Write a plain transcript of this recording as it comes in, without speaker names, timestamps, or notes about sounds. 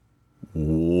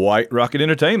White Rocket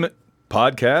Entertainment,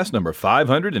 podcast number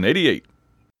 588.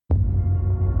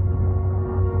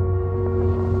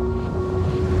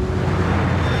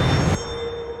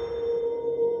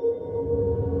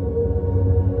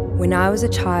 When I was a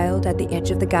child at the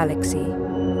edge of the galaxy,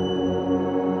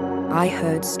 I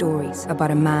heard stories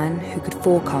about a man who could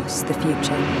forecast the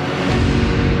future.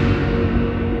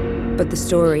 But the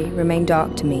story remained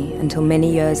dark to me until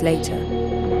many years later,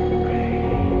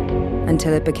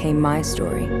 until it became my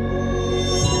story.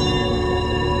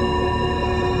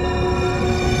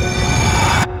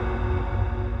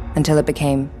 Until it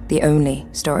became the only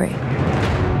story.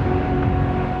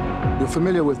 You're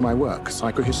familiar with my work,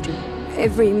 Psychohistory?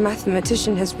 Every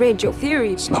mathematician has read your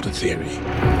theory. It's not a theory.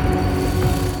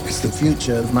 It's the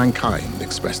future of mankind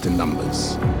expressed in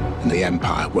numbers. And the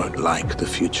Empire won't like the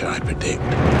future I predict.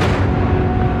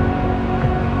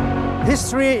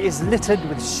 History is littered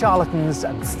with charlatans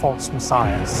and false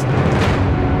messiahs.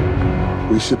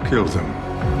 We should kill them.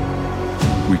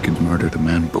 We can murder the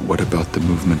man, but what about the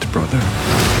movement, brother?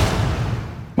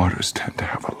 Martyrs tend to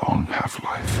have a long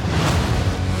half-life.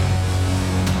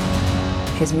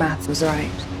 His math was right.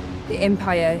 The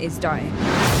Empire is dying.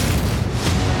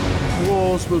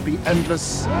 Wars will be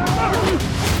endless.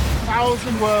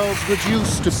 1,000 worlds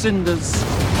reduced to cinders.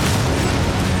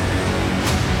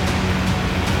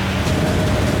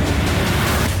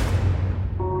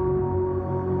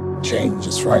 Change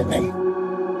is frightening,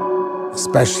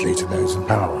 especially to those in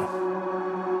power.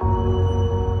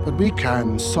 But we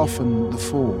can soften the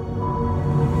fall.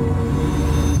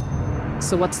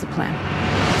 So what's the plan?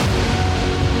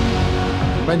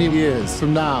 Many years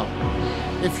from now,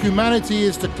 if humanity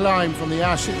is to climb from the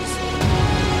ashes,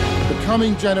 the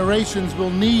coming generations will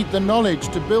need the knowledge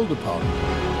to build upon,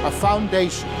 a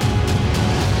foundation.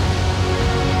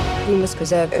 We must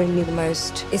preserve only the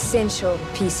most essential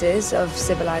pieces of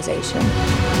civilization.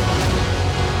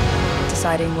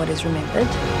 Deciding what is remembered,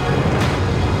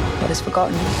 what is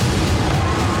forgotten.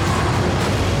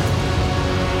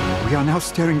 We are now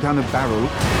staring down a barrel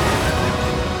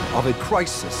of a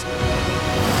crisis.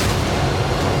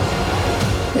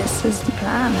 This is the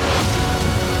plan.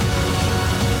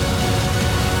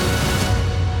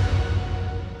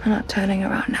 I'm not turning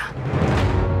around now.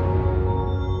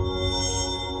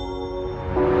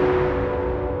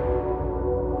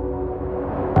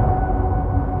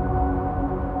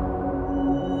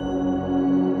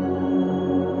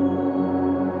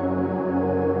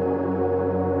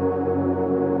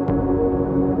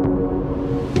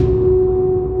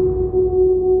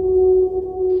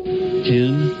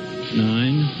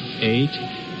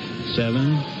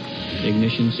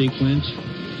 Ignition sequence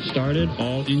started.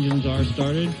 All engines are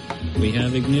started. We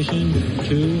have ignition.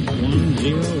 2, 1,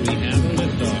 0. We have a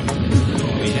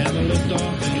liftoff. We have a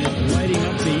liftoff, and it's lighting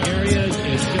up the area.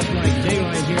 It's just like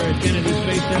daylight here at Kennedy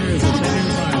Space Center as the Saturn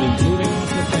V is moving off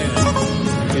the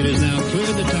pad. It has now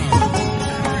cleared the tower.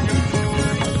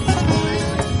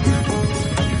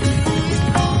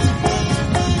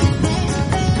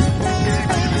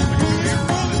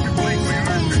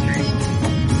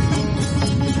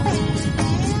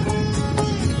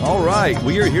 All right,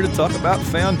 we are here to talk about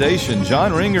Foundation.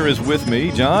 John Ringer is with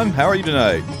me. John, how are you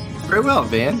tonight? Very well,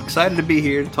 Van. Excited to be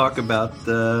here to talk about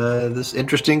this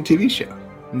interesting TV show.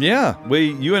 Yeah,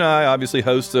 you and I, obviously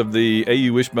hosts of the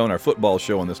AU Wishbone, our football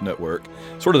show on this network,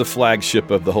 sort of the flagship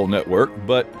of the whole network,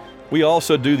 but we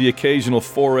also do the occasional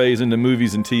forays into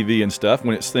movies and TV and stuff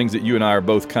when it's things that you and I are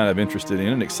both kind of interested in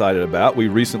and excited about. We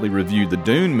recently reviewed the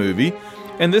Dune movie,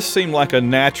 and this seemed like a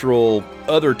natural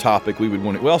other topic we would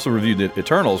want to. We also reviewed the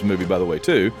Eternals movie, by the way,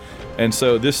 too. And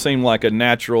so this seemed like a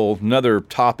natural, another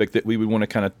topic that we would want to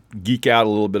kind of geek out a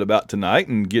little bit about tonight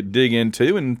and dig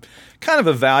into and kind of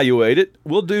evaluate it.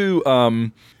 We'll do,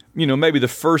 maybe the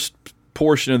first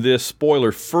portion of this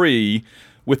spoiler-free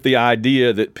with the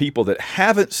idea that people that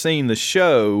haven't seen the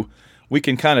show, we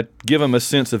can kind of give them a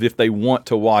sense of if they want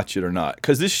to watch it or not.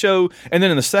 Because this show, and then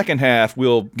in the second half,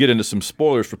 we'll get into some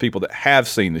spoilers for people that have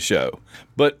seen the show.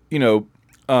 But,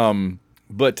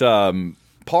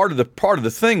 part of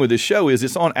the thing with this show is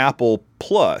it's on Apple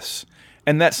Plus,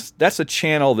 and that's a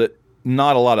channel that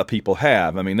not a lot of people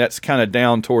have. I mean, that's kind of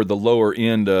down toward the lower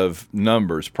end of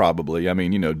numbers, probably. I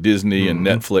mean, Disney and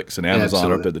Netflix and Amazon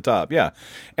are up at the top. Yeah,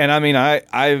 and I mean,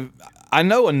 I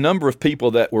know a number of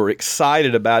people that were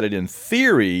excited about it in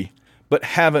theory, but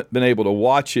haven't been able to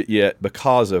watch it yet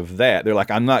because of that. They're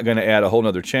like, I'm not going to add a whole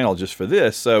other channel just for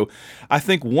this. So I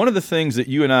think one of the things that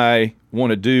you and I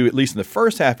want to do, at least in the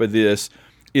first half of this,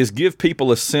 is give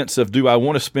people a sense of, do I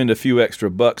want to spend a few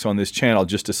extra bucks on this channel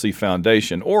just to see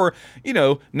Foundation? Or,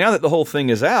 now that the whole thing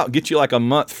is out, get you like a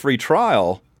month free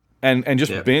trial and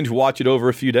just binge watch it over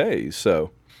a few days.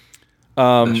 So,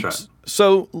 That's right.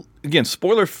 So again,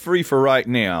 spoiler free for right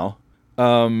now.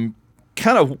 Kind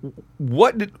of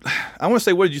what did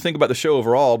you think about the show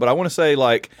overall? But I want to say,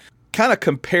 like, kind of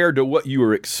compared to what you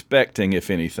were expecting, if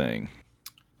anything.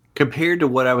 Compared to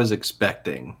what I was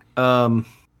expecting,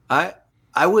 I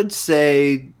would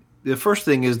say the first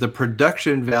thing is the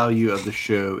production value of the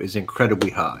show is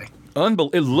incredibly high.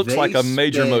 It looks like a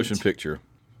major motion picture.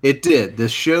 It did. The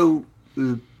show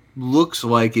looks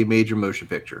like a major motion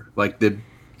picture. Like the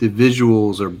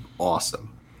visuals are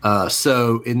awesome.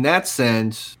 So in that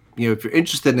sense, if you're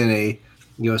interested in a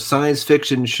science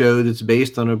fiction show that's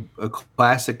based on a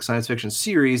classic science fiction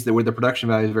series where the production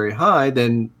value is very high,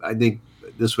 then I think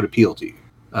this would appeal to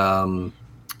you.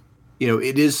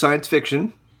 It is science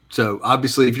fiction. So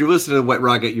obviously, if you're listening to Wet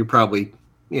Rocket, you're probably,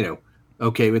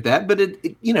 okay with that. But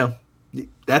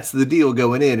that's the deal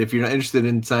going in. If you're not interested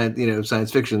in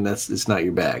science fiction, it's not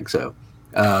your bag. So,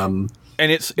 and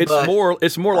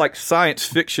it's more like science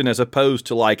fiction as opposed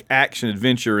to like action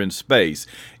adventure in space.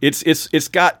 It's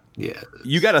got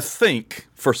you got to think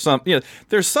for some.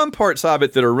 There's some parts of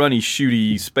it that are runny,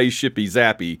 shooty, spaceshipy,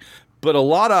 zappy, but a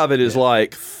lot of it is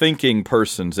like thinking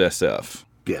person's SF.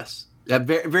 Yes.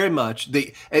 Very, very much.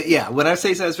 When I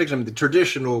say science fiction, I mean the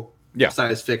traditional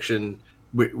science fiction.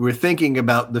 We're thinking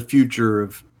about the future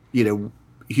of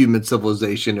human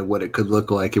civilization and what it could look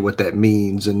like and what that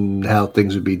means and how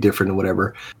things would be different and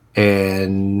whatever.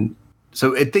 And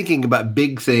so, thinking about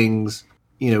big things,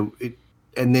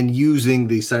 and then using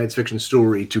the science fiction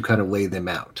story to kind of lay them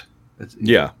out.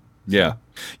 Yeah.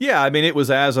 I mean, it was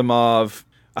Asimov.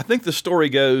 I think the story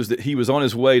goes that he was on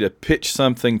his way to pitch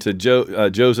something to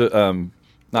Joseph,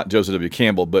 not Joseph W.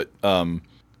 Campbell, but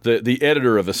the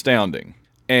editor of Astounding,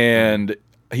 and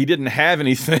he didn't have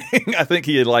anything. I think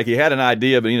he had an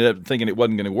idea, but he ended up thinking it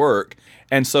wasn't going to work.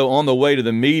 And so on the way to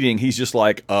the meeting, he's just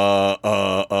like,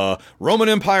 Roman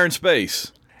Empire in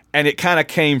space. And it kind of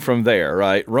came from there,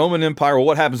 right? Roman Empire, well,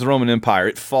 what happens to the Roman Empire?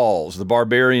 It falls. The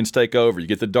barbarians take over. You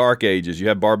get the Dark Ages. You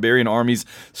have barbarian armies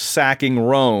sacking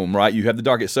Rome, right? You have the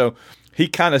Dark Ages. So he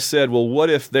kind of said, well, what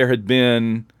if there had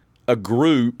been a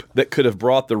group that could have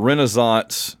brought the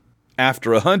Renaissance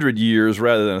after 100 years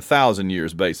rather than 1,000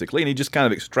 years, basically? And he just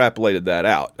kind of extrapolated that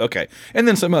out. Okay. And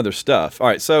then some other stuff. All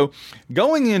right. So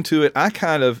going into it,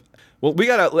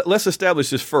 let's establish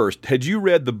this first. Had you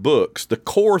read the books, the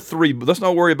core 3? Let's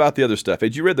not worry about the other stuff.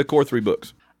 Had you read the core 3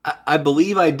 books? I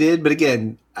believe I did, but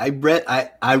again, I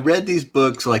read these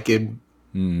books like in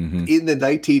the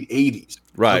 1980s.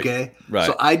 Right. Okay. Right.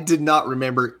 So I did not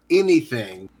remember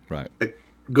anything. Right.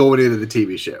 Going into the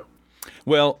TV show.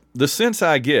 Well, the sense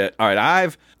I get, all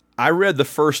right, I read the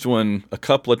first one a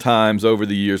couple of times over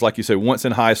the years, like you said, once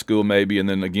in high school maybe, and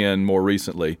then again more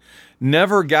recently.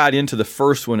 Never got into the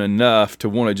first one enough to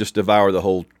want to just devour the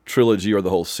whole trilogy or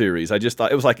the whole series. I just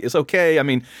thought it was like, it's okay. I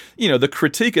mean, the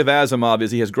critique of Asimov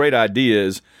is he has great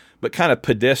ideas, but kind of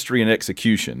pedestrian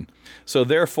execution. So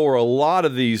therefore, a lot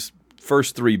of these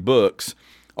first 3 books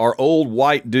are old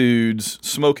white dudes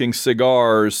smoking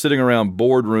cigars, sitting around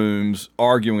boardrooms,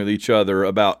 arguing with each other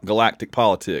about galactic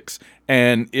politics.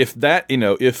 And if that,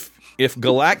 if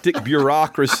galactic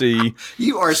bureaucracy...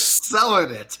 You are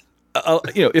selling it.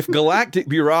 If galactic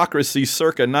bureaucracy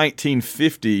circa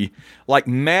 1950, like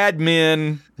Mad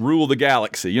Men rule the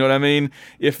galaxy, you know what I mean?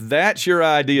 If that's your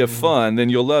idea of fun, then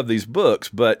you'll love these books,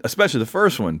 but especially the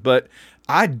first one. But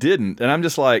I didn't, and I'm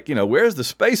just like, where's the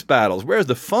space battles? Where's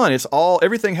the fun?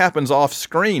 Everything happens off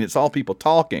screen. It's all people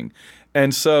talking.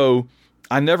 And so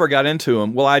I never got into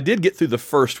them. Well, I did get through the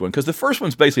first one, because the first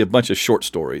one's basically a bunch of short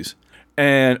stories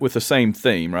and with the same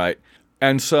theme, right?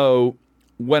 And so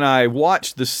when I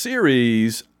watched the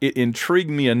series, it intrigued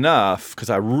me enough, because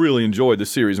I really enjoyed the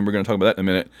series, and we're going to talk about that in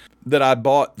a minute, that I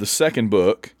bought the second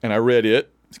book, and I read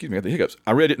it. Excuse me, I got the hiccups.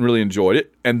 I read it and really enjoyed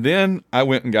it. And then I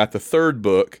went and got the third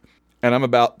book, and I'm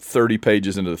about 30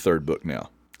 pages into the third book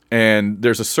now. And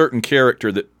there's a certain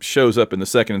character that shows up in the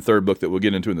second and third book that we'll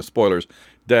get into in the spoilers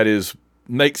that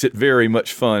makes it very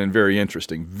much fun and very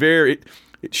interesting.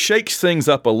 It shakes things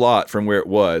up a lot from where it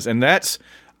was. And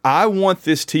I want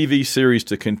this TV series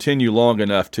to continue long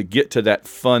enough to get to that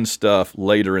fun stuff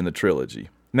later in the trilogy.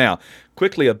 Now,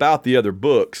 quickly about the other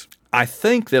books, I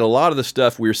think that a lot of the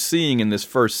stuff we're seeing in this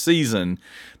first season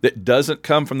that doesn't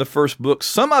come from the first book,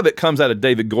 some of it comes out of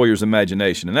David Goyer's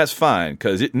imagination, and that's fine,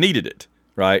 because it needed it,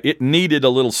 right? It needed a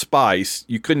little spice.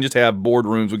 You couldn't just have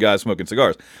boardrooms with guys smoking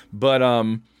cigars. But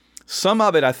some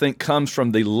of it, I think, comes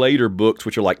from the later books,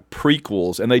 which are like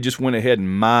prequels, and they just went ahead and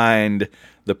mined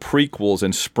the prequels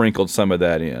and sprinkled some of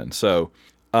that in. So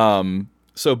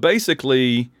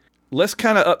basically, let's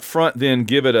kind of up front then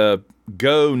give it a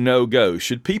go, no go.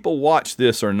 Should people watch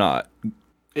this or not?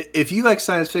 If you like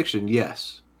science fiction,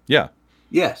 yes. Yeah.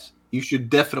 Yes, you should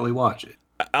definitely watch it.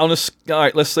 All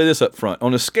right, let's say this up front.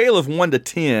 On a scale of 1 to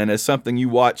 10 as something you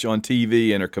watch on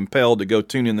TV and are compelled to go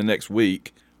tune in the next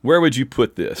week, where would you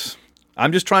put this?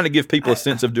 I'm just trying to give people a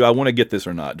sense of, do I want to get this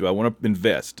or not? Do I want to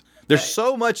invest? There's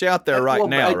so much out there right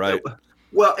now, right?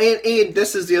 Well, and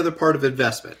this is the other part of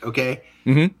investment, okay?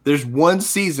 Mm-hmm. There's one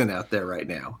season out there right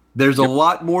now. There's a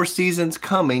lot more seasons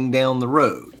coming down the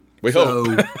road. We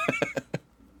hope.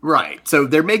 Right. So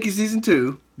they're making season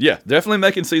 2. Yeah, definitely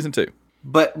making season 2.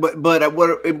 But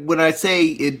when I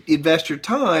say invest your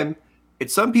time,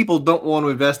 some people don't want to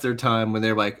invest their time when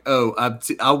they're like, oh,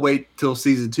 I'll wait till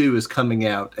season 2 is coming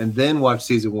out and then watch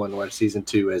season 1, watch season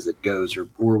 2 as it goes, or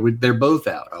they're both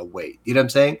out. I'll wait. You know what I'm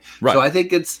saying? Right. So I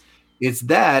think it's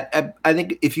that. I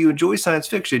think if you enjoy science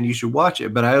fiction, you should watch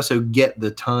it. But I also get the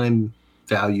time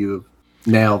value of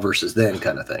now versus then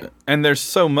kind of thing. And there's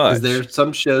so much. There's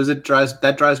some shows that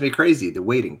drives me crazy. The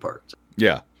waiting part.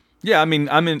 Yeah. Yeah, I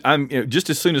mean,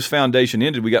 just as soon as Foundation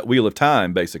ended, we got Wheel of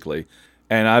Time, basically.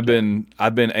 And I've been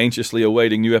anxiously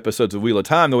awaiting new episodes of Wheel of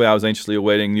Time the way I was anxiously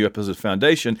awaiting new episodes of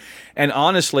Foundation. And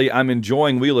honestly, I'm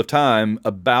enjoying Wheel of Time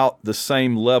about the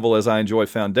same level as I enjoy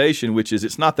Foundation, which is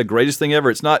it's not the greatest thing ever.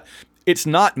 It's not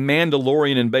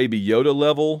Mandalorian and Baby Yoda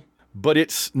level, but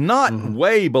it's not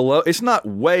way below. It's not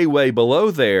way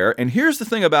below there. And here's the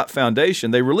thing about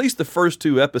Foundation. They released the first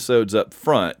 2 episodes up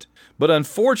front, but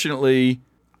unfortunately,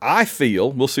 I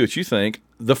feel, we'll see what you think,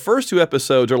 the first 2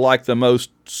 episodes are like the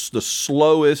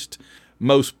slowest,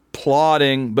 most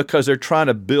plodding, because they're trying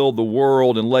to build the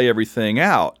world and lay everything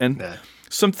out. And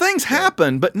some things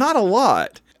happen, but not a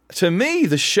lot. To me,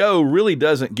 the show really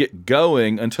doesn't get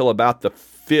going until about the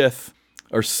 5th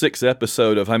or 6th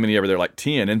episode of how many ever they're, like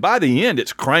 10. And by the end,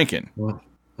 it's cranking.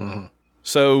 Mm-hmm.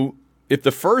 So if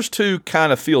the first 2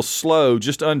 kind of feel slow,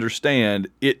 just understand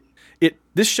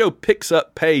this show picks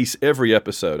up pace every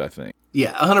episode, I think.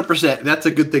 Yeah, 100%. That's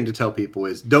a good thing to tell people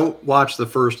is don't watch the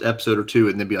first episode or 2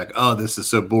 and then be like, oh, this is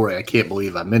so boring. I can't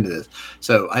believe I'm into this.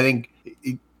 So I think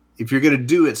if you're going to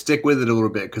do it, stick with it a little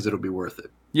bit because it'll be worth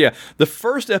it. Yeah, the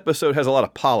first episode has a lot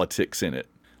of politics in it.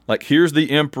 Like, here's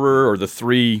the emperor or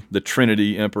the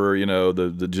Trinity emperor,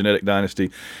 the genetic dynasty.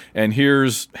 And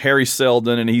here's Harry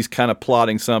Seldon, and he's kind of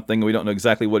plotting something. We don't know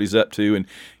exactly what he's up to. And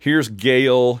here's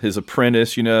Gail, his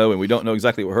apprentice, and we don't know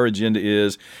exactly what her agenda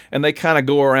is. And they kind of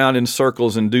go around in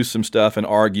circles and do some stuff and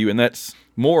argue. And that's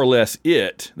more or less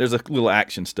it. There's a little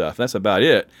action stuff. That's about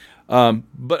it.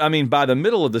 But, I mean, by the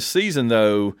middle of the season,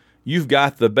 though, you've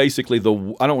got I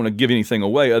don't want to give anything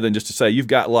away other than just to say you've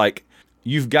got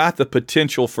the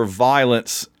potential for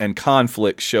violence and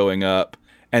conflict showing up,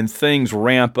 and things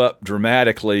ramp up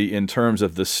dramatically in terms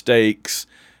of the stakes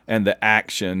and the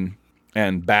action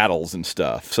and battles and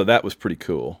stuff. So that was pretty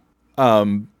cool.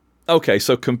 Okay,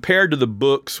 so compared to the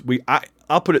books,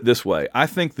 I'll put it this way. I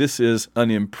think this is an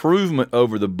improvement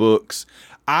over the books.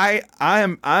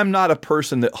 I'm not a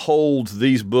person that holds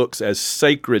these books as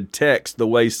sacred text the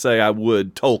way, say, I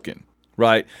would Tolkien.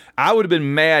 Right? I would have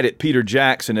been mad at Peter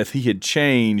Jackson if he had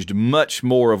changed much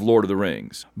more of Lord of the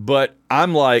Rings. But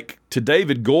I'm like, to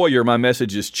David Goyer, my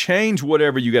message is change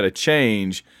whatever you got to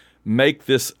change. Make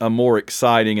this a more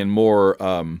exciting and more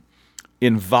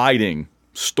inviting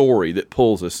story that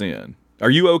pulls us in.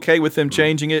 Are you okay with them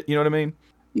changing it? You know what I mean?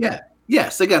 Yeah.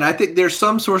 Yes. Again, I think there's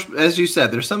some source, as you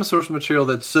said, there's some source material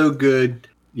that's so good,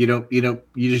 you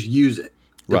just use it,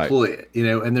 deploy it,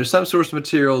 and there's some source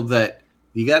material that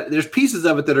there's pieces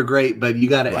of it that are great, but you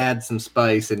got to add some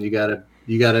spice and you got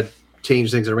to change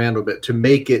things around a little bit to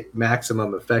make it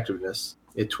maximum effectiveness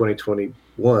in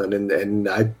 2021. And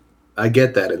I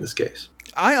get that in this case.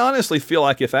 I honestly feel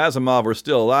like if Asimov were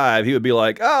still alive, he would be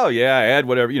like, oh yeah, add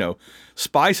whatever,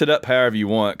 spice it up however you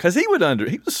want. Cause he was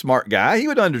a smart guy. He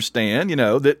would understand,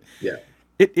 that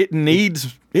it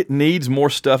needs more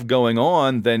stuff going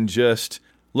on than just,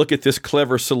 look at this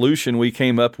clever solution we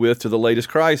came up with to the latest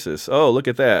crisis. Oh, look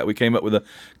at that. We came up with a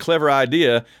clever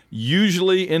idea,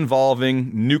 usually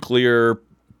involving nuclear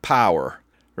power,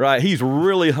 right? He's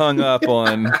really hung up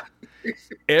on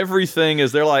everything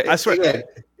as they're like, I swear,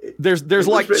 there's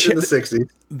like, in the 60s.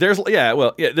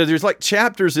 There's like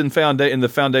chapters in the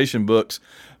Foundation books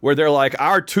where they're like,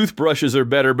 our toothbrushes are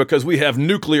better because we have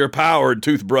nuclear powered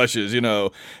toothbrushes, and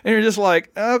you're just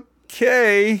like,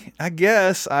 okay, I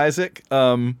guess, Isaac.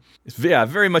 It's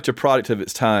very much a product of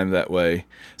its time that way.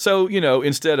 So,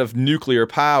 instead of nuclear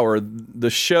power, the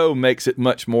show makes it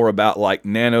much more about like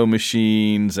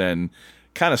nanomachines and,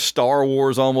 kind of Star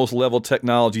Wars almost level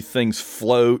technology. Things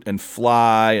float and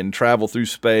fly and travel through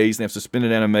space, and they have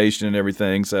suspended animation and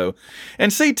everything. So,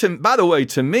 and see, by the way,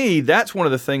 to me, that's one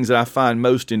of the things that I find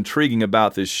most intriguing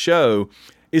about this show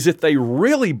is that they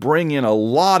really bring in a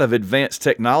lot of advanced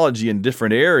technology in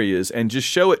different areas and just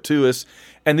show it to us.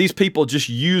 And these people just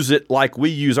use it like we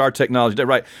use our technology,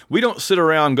 right? We don't sit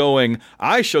around going,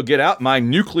 I shall get out my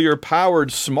nuclear-powered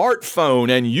smartphone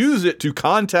and use it to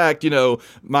contact,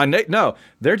 my No,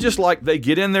 they're just like, they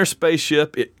get in their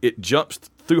spaceship, it jumps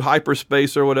through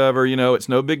hyperspace or whatever, it's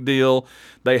no big deal.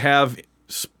 They have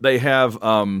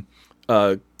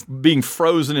being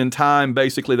frozen in time,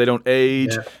 basically. They don't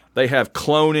age. Yeah. They have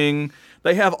cloning.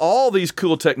 They have all these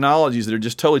cool technologies that are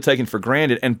just totally taken for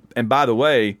granted. And by the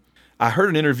way, I heard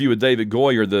an interview with David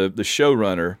Goyer, the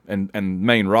showrunner and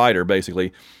main writer,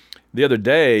 basically, the other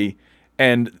day,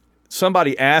 and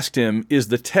somebody asked him, is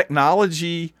the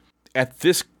technology at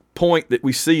this point that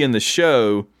we see in the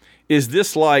show, is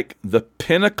this like the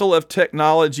pinnacle of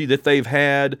technology that they've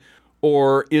had,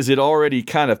 or is it already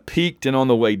kind of peaked and on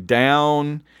the way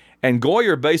down? And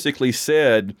Goyer basically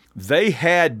said they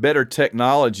had better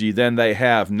technology than they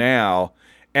have now,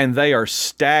 and they are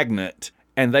stagnant.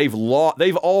 And they've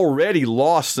already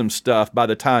lost some stuff by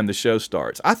the time the show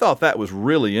starts. I thought that was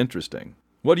really interesting.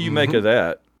 What do you make of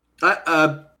that?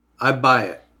 I buy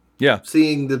it. Yeah,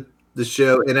 seeing the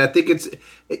show, and I think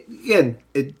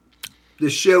the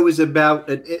show is about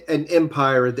an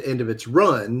empire at the end of its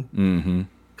run,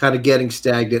 kind of getting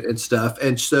stagnant and stuff.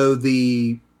 And so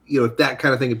if that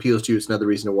kind of thing appeals to you, it's another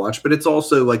reason to watch. But it's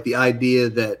also like the idea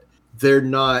that they're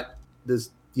not this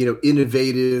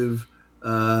innovative.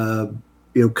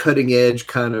 Cutting edge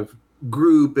kind of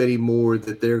group anymore,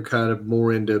 that they're kind of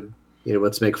more into,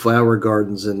 let's make flower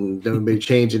gardens and don't maybe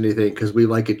change anything because we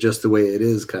like it just the way it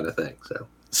is kind of thing. So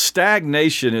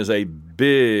stagnation is a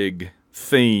big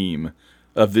theme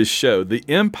of this show. The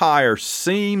Empire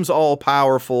seems all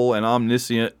powerful and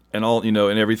omniscient and all,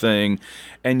 and everything.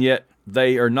 And yet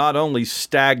they are not only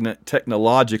stagnant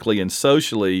technologically and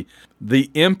socially, the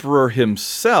Emperor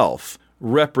himself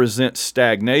represents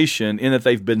stagnation in that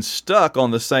they've been stuck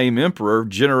on the same emperor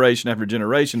generation after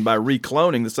generation by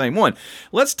recloning the same one.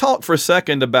 Let's talk for a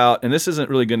second about, and this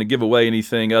isn't really going to give away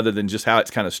anything other than just how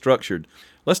it's kind of structured.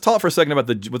 Let's talk for a second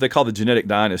about what they call the genetic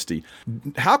dynasty.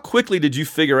 How quickly did you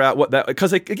figure out what that?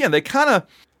 Because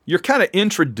you're kind of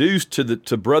introduced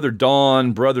to Brother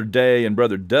Dawn, Brother Day, and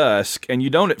Brother Dusk, and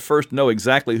you don't at first know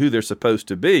exactly who they're supposed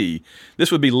to be.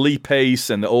 This would be Lee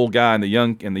Pace and the old guy and the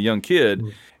young kid.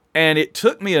 And it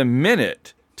took me a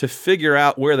minute to figure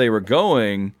out where they were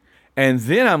going, and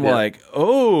then I'm like,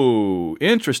 "Oh,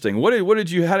 interesting." How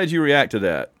did you react to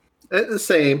that? The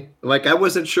same. Like, I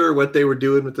wasn't sure what they were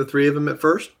doing with the three of them at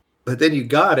first, but then you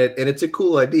got it, and it's a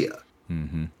cool idea.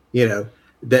 Mm-hmm.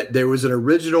 That there was an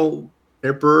original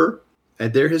emperor,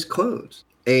 and they're his clones,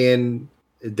 and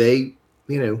they,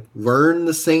 learn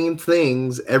the same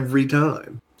things every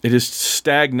time. It is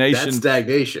stagnation. That's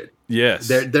stagnation. Yes.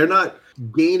 They're not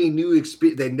gaining new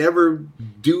experience. They never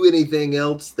do anything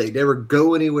else. They never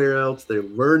go anywhere else. They're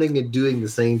learning and doing the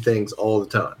same things all the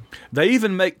time. They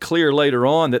even make clear later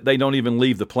on that they don't even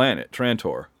leave the planet,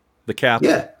 Trantor, the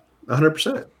capital. Yeah,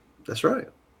 100%. That's right.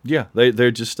 Yeah,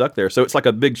 they're just stuck there. So it's like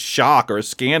a big shock or a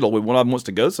scandal when one of them wants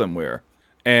to go somewhere.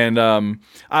 And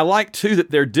I like, too,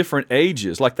 that they're different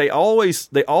ages. Like, they always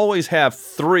have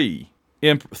three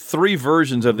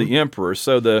versions of the Emperor.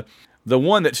 So the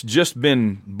one that's just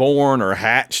been born or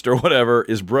hatched or whatever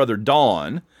is Brother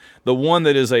Dawn. The one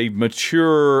that is a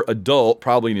mature adult,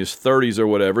 probably in his 30s or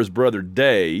whatever, is Brother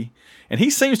Day. And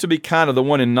he seems to be kind of the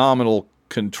one in nominal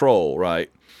control, right?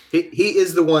 He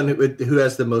is the one who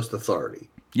has the most authority.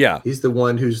 Yeah. He's the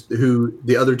one who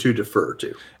the other two defer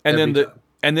to.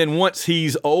 And then once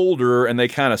he's older and they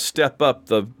kind of step up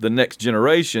the next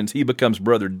generations, he becomes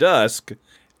Brother Dusk.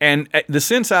 And the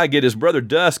sense I get is Brother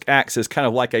Dusk acts as kind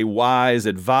of like a wise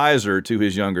advisor to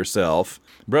his younger self.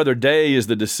 Brother Day is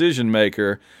the decision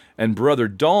maker, and Brother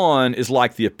Dawn is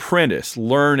like the apprentice,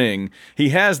 learning. He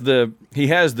has the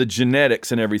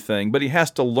genetics and everything, but he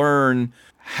has to learn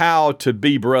how to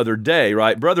be Brother Day,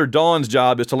 right? Brother Dawn's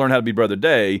job is to learn how to be Brother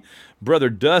Day. Brother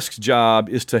Dusk's job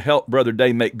is to help Brother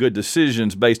Day make good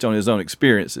decisions based on his own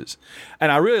experiences.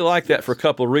 And I really like that for a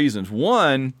couple of reasons.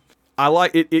 One, I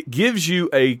like it gives you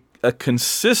a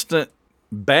consistent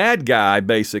bad guy,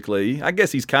 basically. I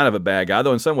guess he's kind of a bad guy,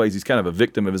 though in some ways he's kind of a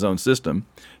victim of his own system.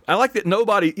 I like that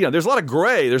nobody, there's a lot of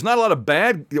gray. There's not a lot of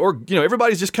bad, or,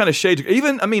 everybody's just kind of shades.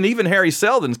 Even Harry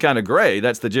Seldon's kind of gray.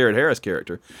 That's the Jared Harris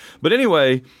character. But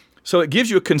anyway, So it gives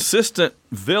you a consistent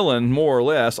villain, more or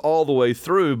less, all the way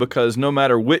through, because no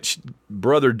matter which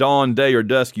brother dawn, day, or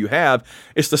dusk you have,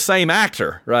 it's the same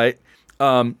actor, right?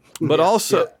 But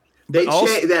also... They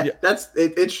change. That's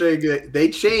interesting. They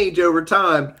change over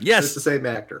time. Yes, it's the same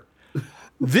actor.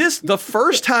 The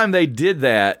first time they did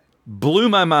that blew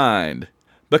my mind,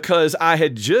 because I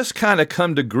had just kind of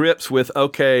come to grips with,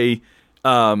 okay,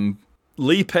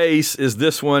 Lee Pace is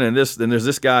this one, and there's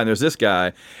this guy, and there's this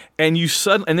guy, and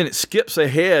and then it skips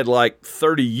ahead like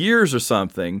 30 years or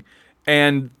something,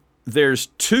 and there's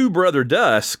two Brother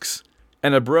Dusks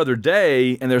and a Brother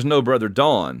Day, and there's no Brother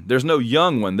Dawn. There's no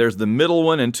young one. There's the middle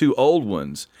one and two old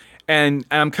ones. And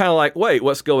I'm kind of like, wait,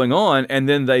 what's going on? And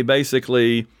then they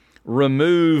basically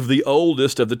remove the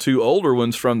oldest of the two older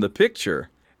ones from the picture.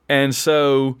 And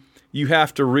so you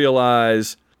have to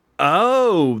realize,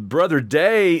 oh, Brother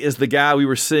Day is the guy we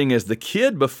were seeing as the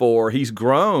kid before. He's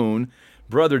grown.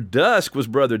 Brother Dusk was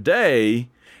Brother Day.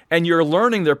 And you're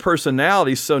learning their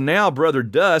personalities, so now Brother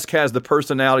Dusk has the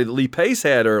personality that Lee Pace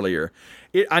had earlier.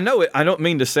 I don't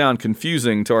mean to sound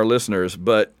confusing to our listeners,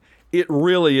 but it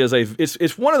really is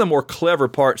it's one of the more clever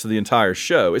parts of the entire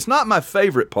show. It's not my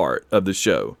favorite part of the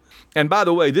show. And by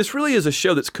the way, this really is a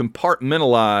show that's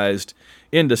compartmentalized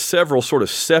into several sort of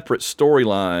separate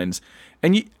storylines.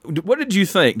 And what did you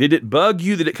think? Did it bug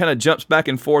you that it kind of jumps back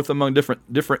and forth among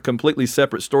different completely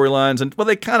separate storylines? And, well,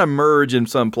 they kind of merge in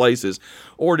some places.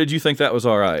 Or did you think that was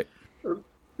all right?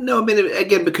 No, I mean,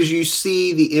 again, because you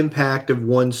see the impact of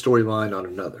one storyline on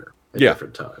another at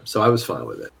different times. So I was fine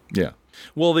with it. Yeah.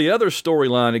 Well, the other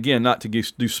storyline, again, not to do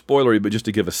spoilery, but just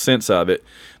to give a sense of it,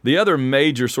 the other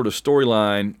major sort of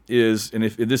storyline is, and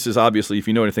if this is obviously, if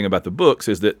you know anything about the books,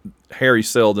 is that Harry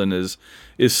Seldon is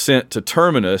sent to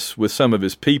Terminus with some of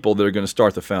his people that are going to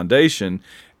start the Foundation,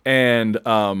 and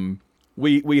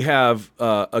we have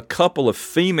a couple of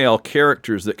female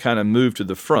characters that kind of move to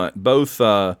the front, both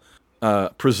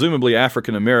presumably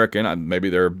African American,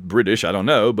 maybe they're British, I don't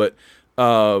know, but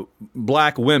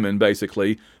black women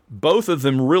basically. Both of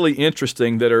them really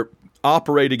interesting, that are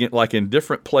operating in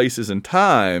different places and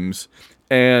times,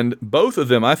 and both of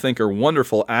them I think are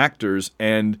wonderful actors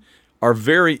and are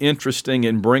very interesting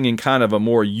in bringing kind of a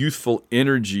more youthful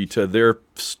energy to their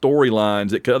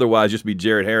storylines that could otherwise just be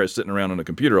Jared Harris sitting around on a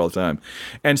computer all the time.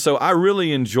 And so I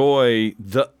really enjoy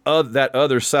that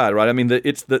other side, right? I mean,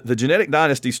 the Genetic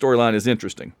Dynasty storyline is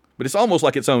interesting, but it's almost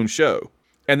like its own show.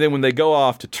 And then when they go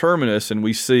off to Terminus and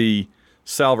we see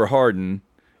Salvor Hardin,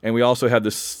 and we also have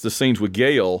the scenes with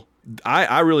Gale,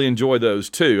 I really enjoy those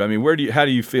too. I mean, how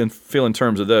do you feel in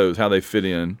terms of those, how they fit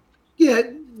in? Yeah,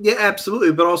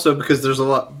 absolutely. But also because there's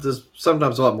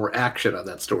sometimes a lot more action on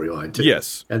that storyline too.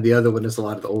 Yes. And the other one is a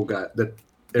lot of the old guy, the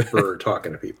Emperor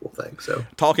talking to people thing. So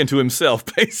talking to himself,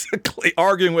 basically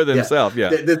arguing with himself. Yeah.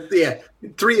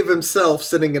 Three of himself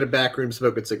sitting in a back room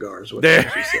smoking cigars.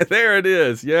 There it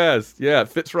is. Yes. Yeah. It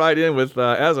fits right in with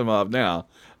Asimov now.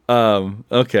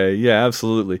 Okay. Yeah,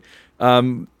 absolutely.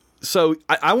 So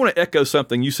I want to echo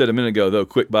something you said a minute ago, though,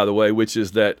 quick, by the way, which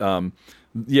is that, the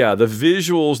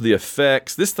visuals, the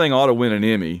effects, this thing ought to win an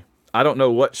Emmy. I don't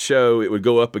know what show it would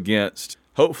go up against.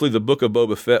 Hopefully the Book of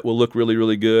Boba Fett will look really,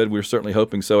 really good. We're certainly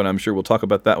hoping so, and I'm sure we'll talk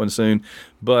about that one soon.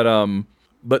 But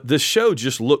this show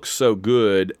just looks so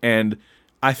good, and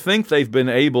I think they've been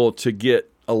able to get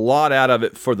a lot out of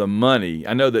it for the money.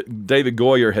 I know that David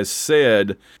Goyer has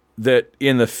said that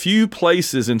in the few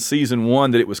places in season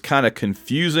 1 that it was kind of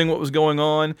confusing what was going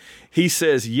on, he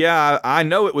says, yeah, I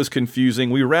know it was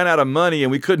confusing. We ran out of money and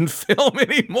we couldn't film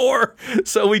anymore.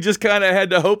 So we just kind of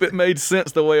had to hope it made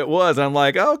sense the way it was. And I'm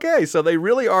like, okay, so they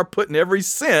really are putting every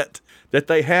cent that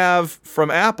they have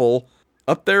from Apple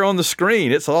up there on the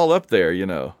screen. It's all up there,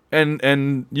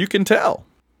 and you can tell.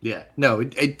 Yeah, no,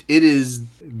 it is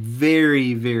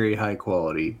very, very high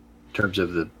quality in terms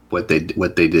of what they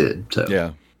did. So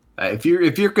yeah. If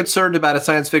you're concerned about a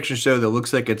science fiction show that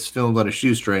looks like it's filmed on a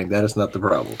shoestring, that is not the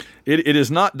problem. It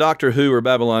is not Doctor Who or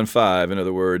Babylon 5, in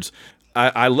other words.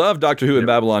 I love Doctor Who and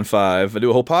Babylon 5. I do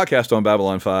a whole podcast on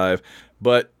Babylon 5,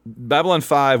 but Babylon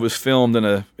 5 was filmed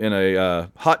in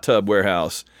a hot tub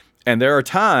warehouse, and there are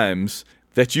times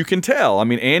that you can tell. I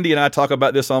mean, Andy and I talk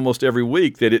about this almost every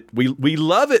week, that we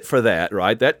love it for that,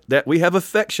 right? That we have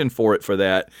affection for it for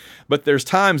that. But there's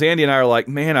times Andy and I are like,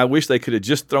 man, I wish they could have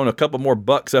just thrown a couple more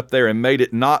bucks up there and made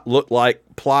it not look like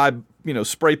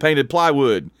spray painted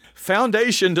plywood.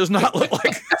 Foundation does not look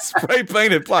like spray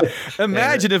painted plywood.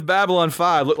 Imagine if Babylon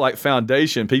 5 looked like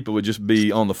Foundation, people would just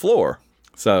be on the floor.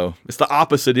 So it's the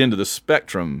opposite end of the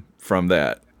spectrum from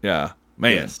that. Yeah,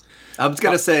 man. Yes. I was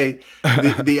gonna say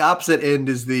the opposite end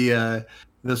is the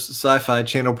Sci-Fi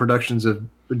Channel productions of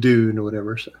Dune or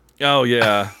whatever. So. Oh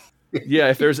yeah, Yeah,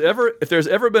 if there's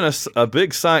ever been a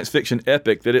big science fiction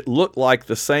epic that it looked like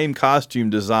the same costume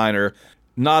designer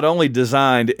not only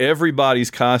designed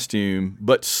everybody's costume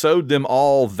but sewed them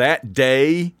all that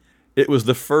day, it was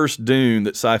the first Dune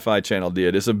that Sci-Fi Channel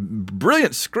did. It's a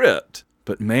brilliant script,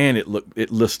 but man,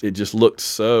 it just looked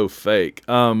so fake.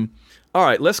 All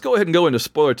right, let's go ahead and go into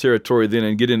spoiler territory then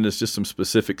and get into just some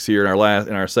specifics here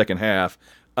in our second half.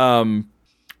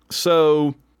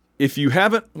 So if you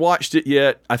haven't watched it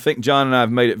yet, I think John and I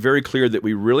have made it very clear that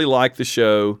we really like the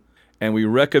show and we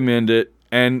recommend it.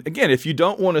 And again, if you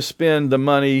don't want to spend the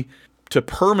money to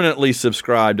permanently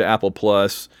subscribe to Apple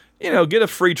Plus, get a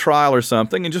free trial or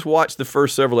something and just watch the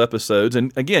first several episodes.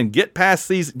 And again, get past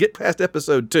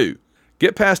episode 2.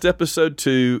 Get past episode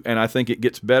 2, and I think it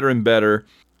gets better and better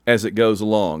as it goes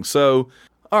along. So,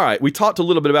 all right, we talked a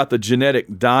little bit about the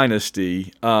genetic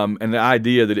dynasty and the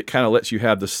idea that it kind of lets you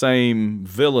have the same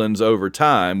villains over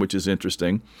time, which is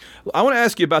interesting. I want to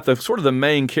ask you about the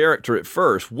main character at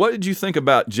first. What did you think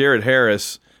about Jared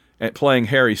Harris playing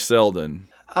Harry Seldon?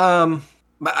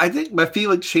 I think my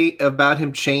feeling about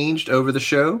him changed over the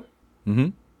show,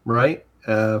 right?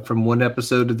 From one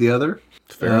episode to the other.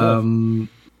 Fair enough.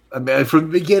 I mean,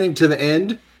 from the beginning to the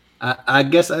end. I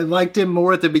guess I liked him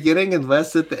more at the beginning and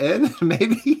less at the end,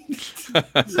 maybe.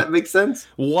 Does that make sense?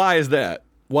 Why is that?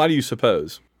 Why do you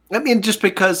suppose? I mean, just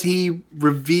because he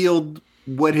revealed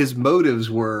what his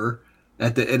motives were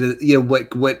at the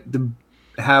end,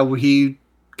 how he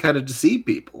kind of deceived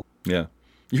people. Yeah.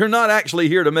 You're not actually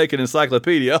here to make an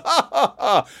encyclopedia.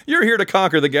 You're here to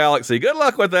conquer the galaxy. Good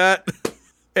luck with that.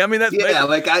 I mean, that's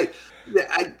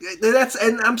that's,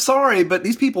 and I'm sorry, but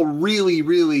these people really,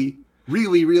 really,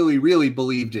 really, really, really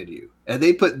believed in you, and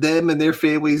they put them and their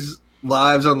families'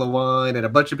 lives on the line, and a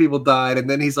bunch of people died, and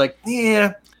then he's like,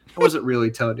 yeah, I wasn't really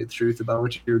telling you the truth about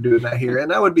what you were doing out here.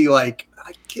 And I would be like,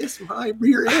 I kiss my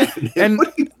rear end. And what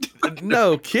are you doing?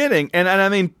 No kidding. And I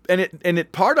mean,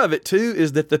 and part of it too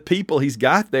is that the people he's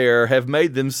got there have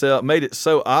made it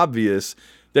so obvious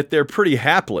that they're pretty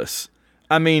hapless.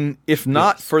 I mean, if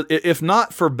not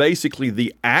for basically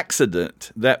the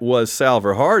accident that was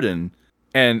Salvor Hardin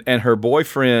and her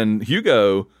boyfriend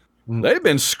Hugo, they'd have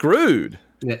been screwed.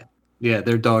 Yeah. Yeah,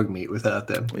 they're dog meat without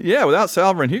them. Yeah, without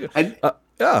Salvor and Hugo.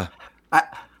 Yeah.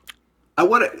 I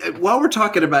want to, while we're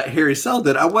talking about Harry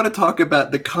Seldon, I want to talk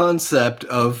about the concept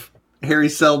of Harry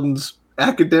Seldon's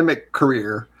academic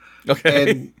career.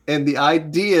 Okay. And the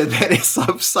idea that it's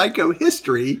some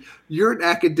psychohistory. You're an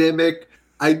academic.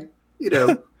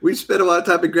 We spent a lot of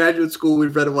time in graduate school.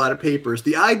 We've read a lot of papers.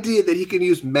 The idea that he can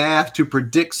use math to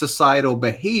predict societal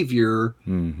behavior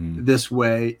this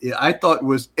way, I thought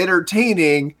was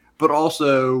entertaining, but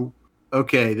also,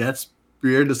 okay,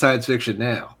 you're into science fiction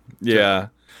now. Yeah.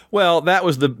 Well, that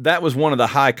was one of the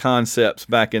high concepts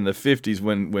back in the 50s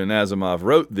when Asimov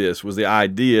wrote this, was the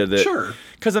idea that... Sure.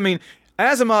 Because, I mean,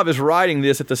 Asimov is writing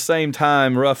this at the same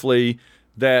time, roughly,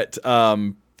 that...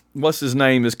 what's his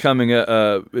name is coming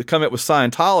up with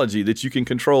Scientology, that you can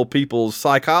control people's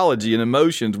psychology and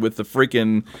emotions with the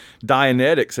freaking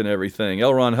Dianetics and everything.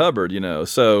 L. Ron Hubbard,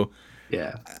 So,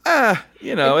 yeah.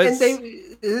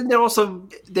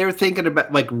 They're thinking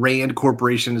about like Rand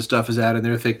Corporation and stuff is out, and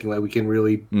they're thinking like we can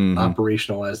really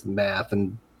operationalize the math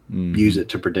and use it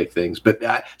to predict things. But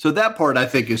so that part I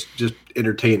think is just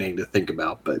entertaining to think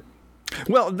about. But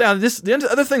well, now the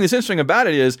other thing that's interesting about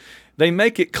it is they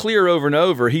make it clear over and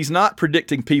over he's not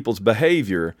predicting people's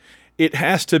behavior. It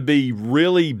has to be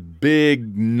really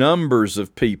big numbers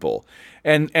of people,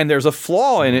 and there's a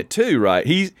flaw in it too, right?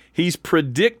 He's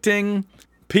predicting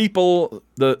people,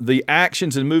 the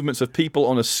actions and movements of people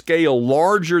on a scale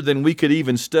larger than we could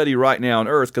even study right now on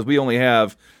Earth, because we only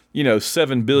have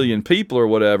 7 billion people or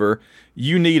whatever.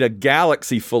 You need a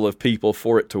galaxy full of people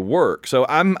for it to work. So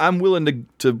I'm willing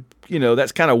to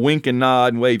that's kind of wink and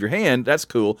nod and wave your hand. That's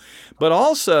cool. But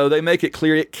also they make it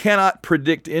clear it cannot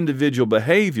predict individual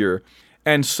behavior.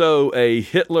 And so a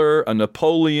Hitler, a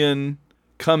Napoleon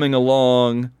coming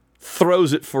along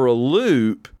throws it for a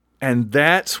loop. And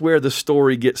that's where the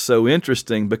story gets so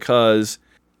interesting, because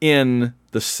in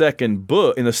the second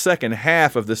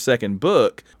half of the second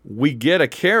book, we get a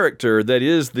character that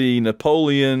is the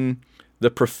Napoleon,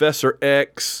 the Professor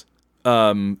X,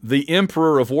 the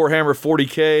Emperor of Warhammer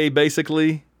 40K,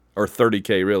 basically, or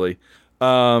 30K, really,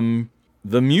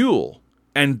 the Mule.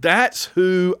 And that's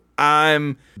who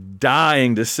I'm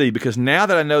dying to see, because now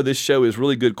that I know this show is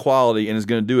really good quality and is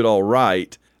going to do it all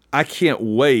right, I can't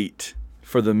wait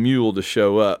for the Mule to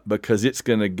show up, because it's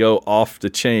going to go off the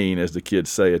chain, as the kids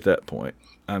say at that point.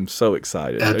 I'm so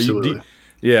excited. Absolutely.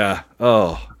 Yeah.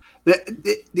 Oh.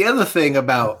 The other thing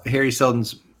about Harry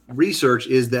Seldon's research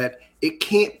is that it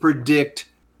can't predict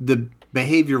the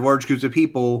behavior of large groups of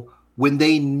people when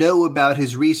they know about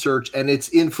his research and it's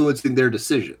influencing their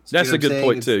decisions. That's a good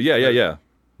point too. Yeah.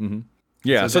 Mm-hmm.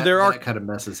 Yeah. So there are that kind of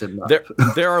messes him up.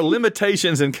 There are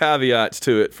limitations and caveats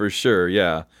to it for sure.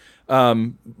 Yeah.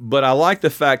 But I like the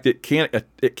fact that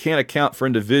it can't account for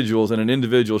individuals, and an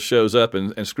individual shows up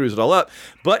and screws it all up.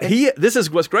 But this is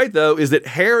what's great though, is that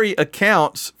Harry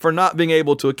accounts for not being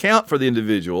able to account for the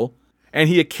individual, and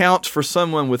he accounts for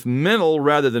someone with mental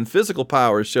rather than physical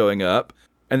powers showing up,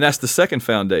 and that's the second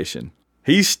foundation.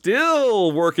 He's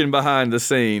still working behind the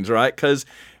scenes, right? Because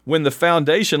when the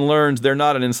Foundation learns they're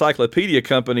not an encyclopedia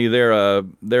company, they're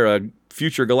a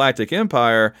future galactic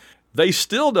empire, they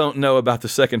still don't know about the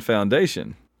second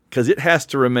foundation because it has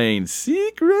to remain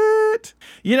secret.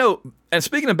 And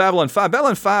speaking of Babylon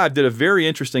 5 did a very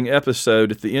interesting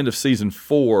episode at the end of season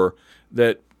 4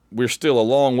 that we're still a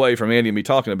long way from Andy and me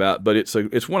talking about, but it's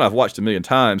one I've watched a million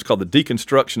times, called The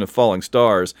Deconstruction of Falling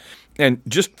Stars. And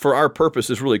just for our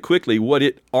purposes really quickly, what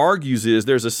it argues is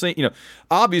there's a scene,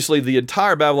 obviously the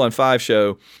entire Babylon 5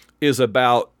 show is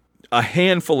about a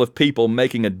handful of people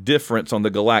making a difference on the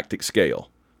galactic scale.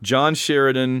 John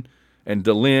Sheridan and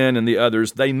Delenn and the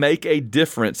others, they make a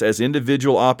difference as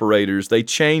individual operators. They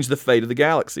change the fate of the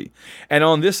galaxy. And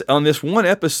on this one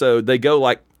episode, they go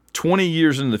like 20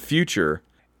 years into the future,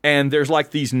 and there's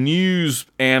like these news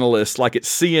analysts like at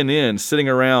CNN sitting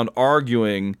around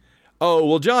arguing, oh,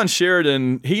 well, John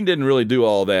Sheridan, he didn't really do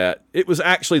all that. It was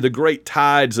actually the great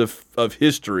tides of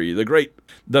history,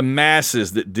 the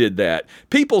masses that did that.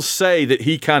 People say that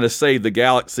he kind of saved the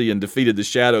galaxy and defeated the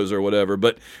shadows or whatever,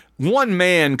 but one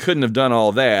man couldn't have done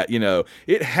all that,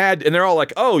 It had, and they're all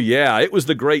like, oh yeah, it was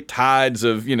the great tides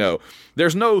of,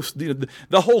 there's no,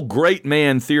 the whole great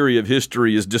man theory of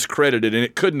history is discredited and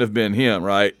it couldn't have been him,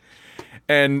 right?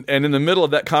 And in the middle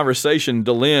of that conversation,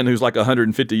 Delenn, who's like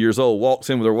 150 years old, walks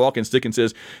in with her walking stick and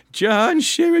says, John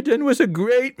Sheridan was a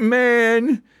great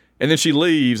man. And then she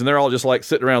leaves, and they're all just like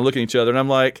sitting around looking at each other. And I'm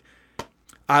like,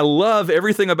 I love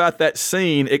everything about that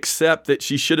scene except that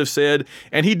she should have said,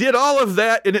 and he did all of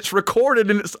that, and it's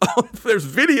recorded, and it's there's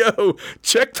video.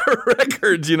 Check the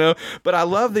records, But I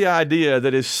love the idea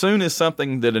that as soon as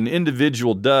something that an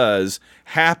individual does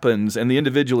happens and the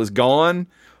individual is gone,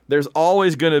 there's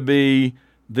always going to be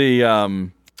the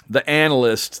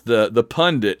analysts, the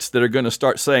pundits that are going to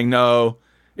start saying, no,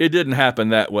 it didn't happen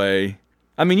that way.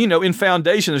 I mean, in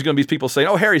Foundation, there's going to be people saying,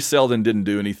 oh, Harry Seldon didn't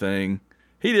do anything.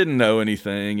 He didn't know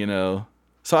anything,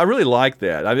 So I really like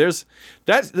that.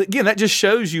 That just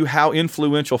shows you how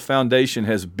influential Foundation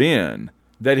has been,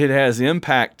 that it has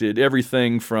impacted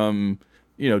everything from,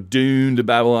 Dune to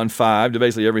Babylon 5 to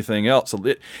basically everything else.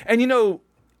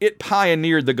 It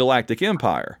pioneered the Galactic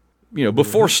Empire.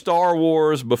 Before Star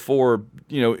Wars, before,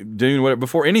 Dune, whatever,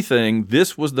 before anything,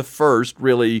 this was the first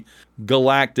really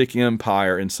galactic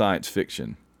empire in science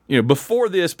fiction. Before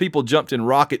this, people jumped in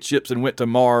rocket ships and went to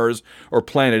Mars or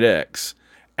Planet X.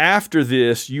 After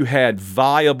this, you had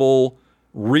viable,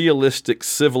 realistic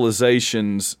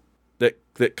civilizations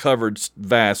that covered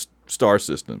vast star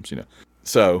systems,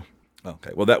 So,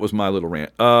 okay, well, that was my little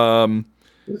rant.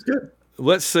 That's good.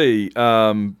 Let's see.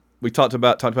 We talked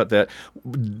about that.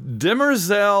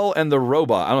 Demerzel and the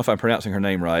robot. I don't know if I'm pronouncing her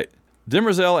name right.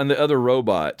 Demerzel and the other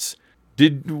robots.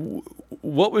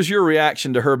 What was your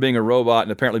reaction to her being a robot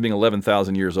and apparently being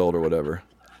 11,000 years old or whatever?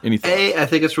 Anything? A, I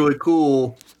think it's really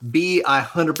cool. B, I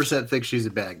 100% think she's a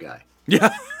bad guy.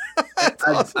 Yeah.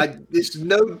 There's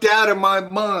no doubt in my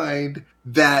mind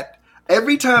that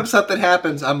every time something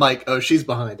happens, I'm like, oh, she's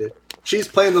behind it. She's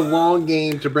playing the long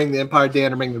game to bring the Empire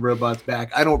down and bring the robots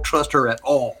back. I don't trust her at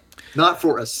all. Not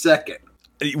for a second.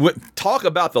 Talk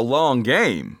about the long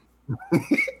game.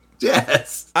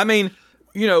 Yes. I mean,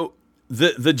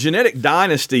 the genetic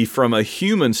dynasty from a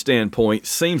human standpoint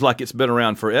seems like it's been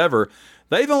around forever.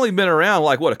 They've only been around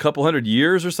like, a couple hundred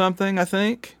years or something, I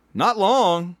think. Not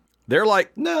long. They're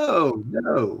like... No.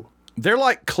 They're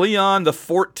like Cleon the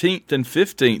 14th and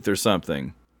 15th or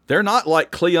something. They're not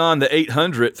like Cleon the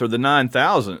 800th or the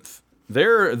 9,000th.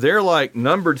 They're like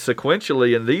numbered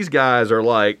sequentially, and these guys are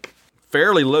like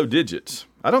fairly low digits.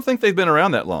 I don't think they've been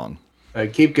around that long.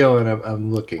 Keep going.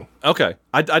 I'm looking. Okay.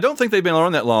 I don't think they've been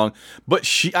around that long, but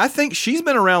I think she's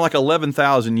been around like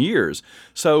 11,000 years.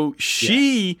 So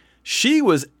she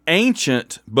was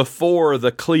ancient before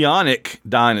the Cleonic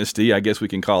dynasty, I guess we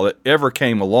can call it, ever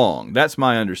came along. That's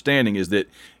my understanding, is that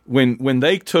when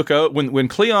they took over, when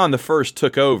Cleon the First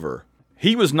took over,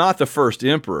 he was not the first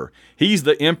emperor. He's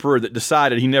the emperor that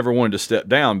decided he never wanted to step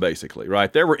down, basically,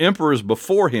 right? There were emperors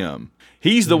before him.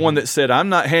 He's the one that said, I'm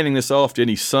not handing this off to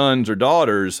any sons or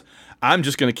daughters. I'm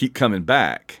just going to keep coming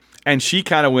back. And she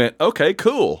kind of went, okay,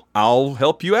 cool, I'll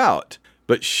help you out.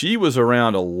 But she was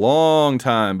around a long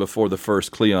time before the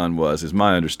first Cleon was, is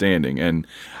my understanding. And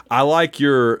I like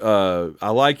your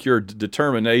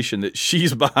determination that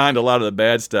she's behind a lot of the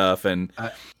bad stuff. And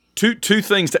two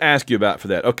things to ask you about for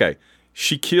that. Okay,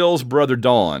 she kills Brother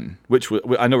Dawn, which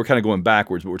I know we're kind of going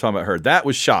backwards, but we're talking about her. That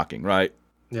was shocking, right?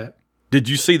 Yeah. Did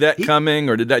you see that coming,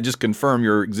 or did that just confirm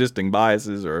your existing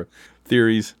biases or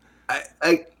theories?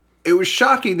 It was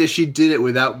shocking that she did it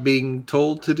without being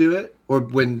told to do it, or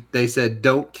when they said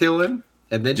don't kill him,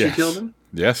 and then she killed him.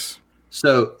 Yes.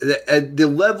 So the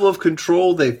level of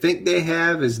control they think they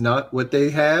have is not what they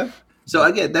have. So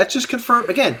again, that just confirmed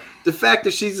again the fact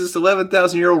that she's this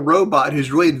 11,000-year-old robot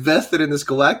who's really invested in this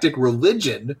galactic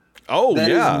religion. Oh,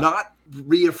 that is not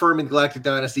reaffirming Galactic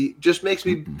Dynasty. Just makes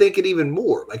me think it even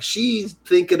more. Like she's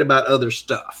thinking about other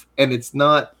stuff, and it's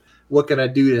not what can I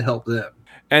do to help them.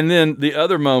 And then the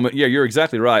other moment, yeah, you're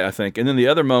exactly right, I think. And then the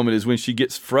other moment is when she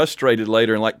gets frustrated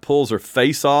later and like pulls her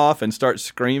face off and starts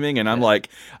screaming. And I'm like,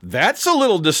 that's a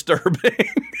little disturbing.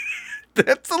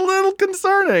 That's a little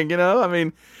concerning, you know? I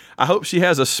mean, I hope she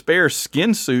has a spare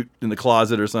skin suit in the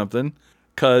closet or something.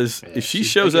 Because if she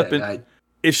shows up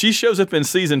in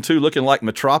season 2 looking like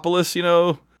Metropolis, you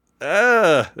know,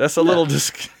 that's a little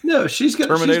No, she's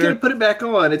gonna put it back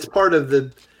on. It's part of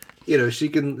the, you know,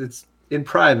 it's in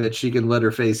private, she can let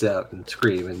her face out and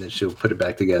scream, and then she'll put it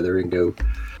back together and go,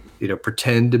 you know,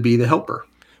 pretend to be the helper.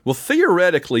 Well,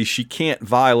 theoretically, she can't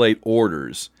violate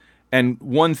orders. And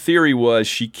one theory was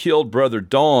she killed Brother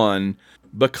Dawn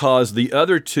because the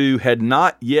other two had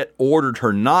not yet ordered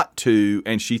her not to,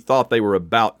 and she thought they were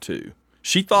about to.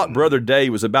 She thought Brother Day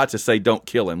was about to say, don't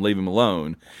kill him, leave him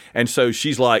alone. And so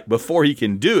she's like, before he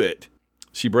can do it,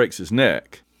 she breaks his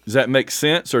neck. Does that make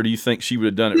sense, or do you think she would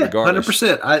have done it regardless?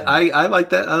 100%. I like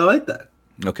that. I like that.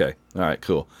 Okay. All right,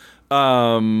 cool.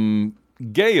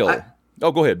 Gale.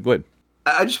 Go ahead.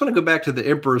 I just want to go back to the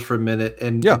Emperors for a minute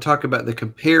and talk about the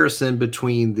comparison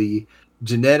between the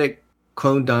genetic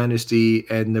clone dynasty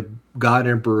and the God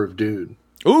Emperor of Dune.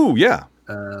 Ooh, yeah.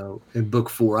 In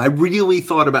book 4. I really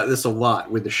thought about this a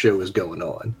lot when the show was going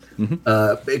on.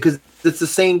 Because it's the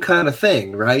same kind of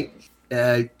thing, right?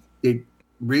 It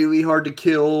really hard to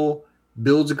kill,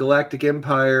 builds a galactic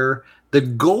empire. The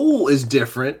goal is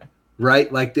different,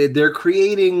 right? Like they're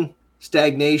creating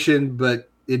stagnation, but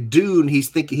in Dune,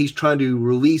 he's trying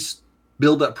to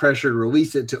build up pressure to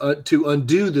release it to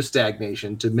undo the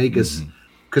stagnation, to make us,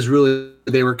 because really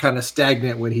they were kind of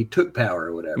stagnant when he took power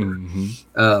or whatever.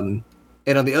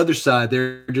 And on the other side,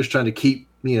 they're just trying to keep,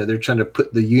 you know, they're trying to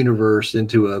put the universe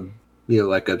into a, you know,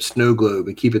 like a snow globe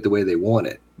and keep it the way they want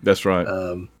it. That's right.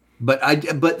 But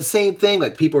the same thing,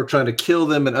 like people are trying to kill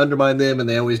them and undermine them, and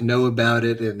they always know about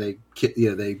it, and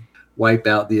they wipe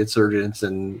out the insurgents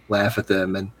and laugh at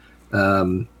them,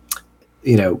 and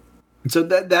you know, so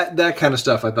that kind of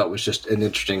stuff I thought was just an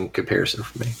interesting comparison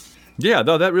for me. Yeah,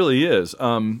 no, that really is,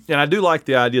 and I do like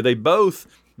the idea they both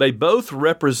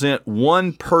represent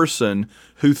one person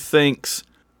who thinks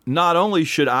not only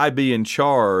should I be in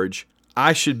charge,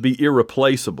 I should be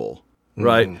irreplaceable,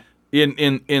 right? In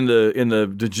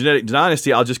the genetic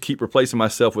dynasty, I'll just keep replacing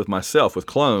myself with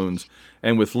clones,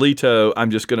 and with Leto,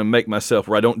 I'm just going to make myself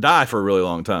where I don't die for a really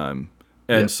long time.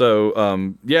 And so,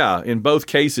 in both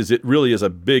cases, it really is a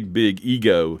big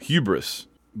ego, hubris.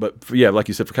 But like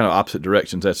you said, for kind of opposite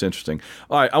directions, that's interesting.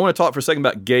 All right, I want to talk for a second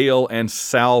about Gale and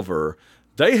Salvor.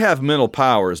 They have mental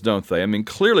powers, don't they? I mean,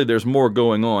 clearly there's more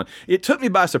going on. It took me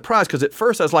by surprise because at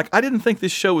first I was like, I didn't think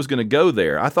this show was going to go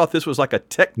there. I thought this was like a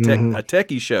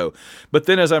techie show. But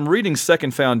then as I'm reading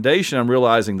Second Foundation, I'm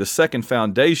realizing the Second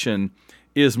Foundation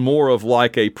is more of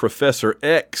like a Professor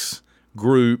X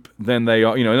group than they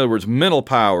are, you know, in other words, mental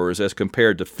powers as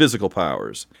compared to physical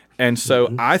powers. And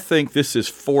so I think this is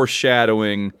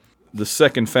foreshadowing the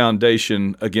Second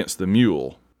Foundation against the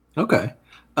Mule. Okay.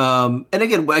 And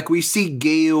again, like we see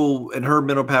Gale and her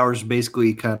mental powers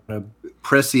basically kind of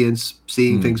prescience,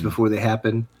 seeing things before they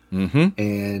happen,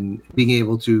 and being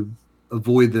able to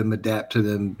avoid them, adapt to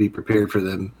them, be prepared for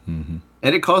them.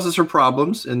 And it causes her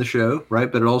problems in the show,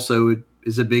 right? But it also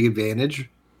is a big advantage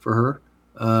for her.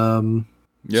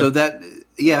 So that,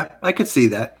 I could see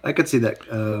that.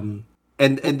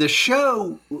 And the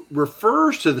show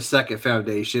refers to the Second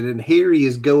Foundation, and Harry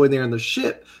is going there in the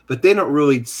ship, but they don't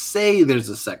really say there's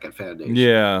a Second Foundation.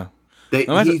 Yeah.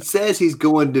 He says he's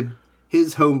going to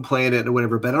his home planet or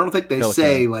whatever, but I don't think they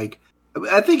say, like,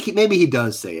 I think maybe he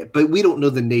does say it, but we don't know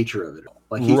the nature of it all.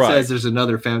 Like, he says there's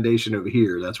another foundation over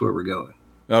here. That's where we're going.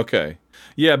 Okay.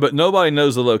 Yeah, but nobody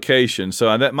knows the location,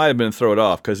 so that might have been thrown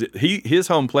off, because his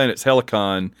home planet's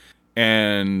Helicon,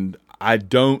 and I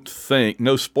don't think,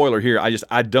 no spoiler here,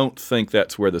 I don't think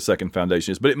that's where the Second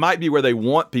Foundation is. But it might be where they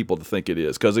want people to think it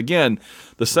is. Because, again,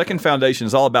 the Second Foundation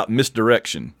is all about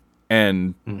misdirection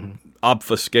and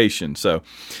obfuscation. So,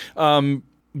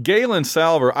 Gail and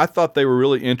Salvor, I thought they were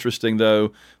really interesting,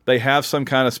 though. They have some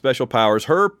kind of special powers.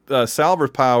 Her,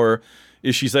 Salvor's power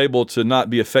is she's able to not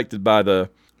be affected by the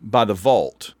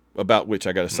vault, about which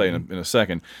I got to say in a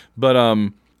second.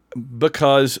 But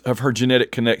because of her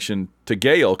genetic connection to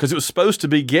Gail, because it was supposed to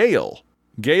be Gail.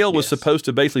 Gail was supposed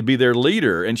to basically be their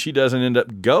leader, and she doesn't end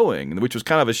up going, which was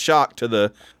kind of a shock to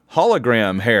the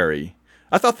hologram Harry.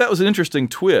 I thought that was an interesting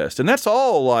twist, and that's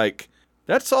all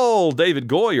David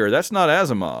Goyer. That's not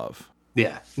Asimov.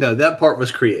 Yeah, no, that part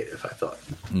was creative, I thought.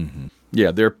 Mm-hmm.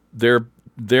 Yeah,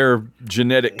 their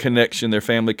genetic connection, their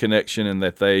family connection, and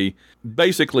that they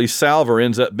basically Salvor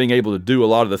ends up being able to do a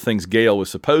lot of the things Gail was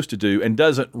supposed to do and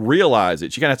doesn't realize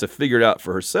it. She kind of has to figure it out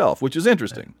for herself, which is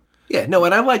interesting. Yeah, no,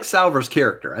 and I like Salvor's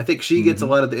character. I think she gets a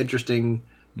lot of the interesting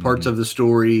parts of the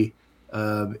story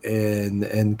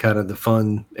and kind of the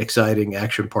fun, exciting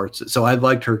action parts. So I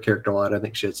liked her character a lot. I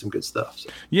think she had some good stuff. So.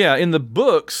 Yeah, in the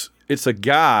books, it's a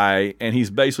guy, and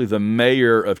he's basically the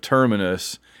mayor of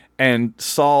Terminus and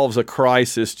solves a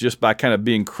crisis just by kind of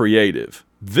being creative.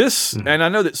 This, and I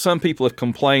know that some people have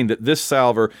complained that this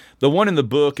Salvor, the one in the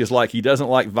book is like he doesn't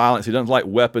like violence, he doesn't like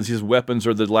weapons, his weapons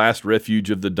are the last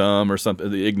refuge of the dumb or something,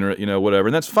 the ignorant, whatever,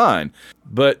 and that's fine.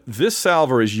 But this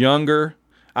Salvor is younger.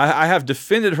 I have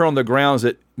defended her on the grounds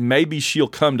that maybe she'll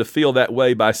come to feel that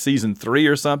way by season 3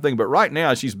 or something, but right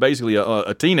now she's basically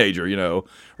a teenager, or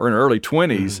in her early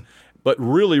 20s. But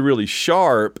really, really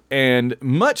sharp and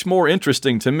much more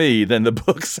interesting to me than the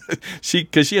books.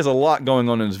 Because she has a lot going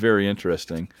on and is very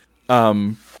interesting. What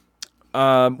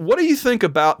do you think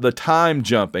about the time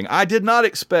jumping? I did not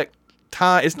expect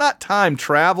time. It's not time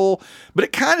travel, but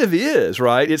it kind of is,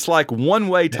 right? It's like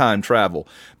one-way time travel.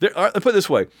 Let's put it this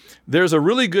way. There's a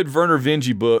really good Vernor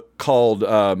Vinge book called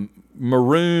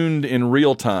Marooned in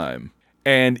Real Time.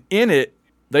 And in it,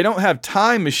 they don't have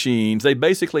time machines. They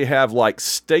basically have like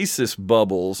stasis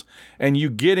bubbles, and you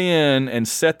get in and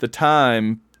set the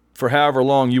time for however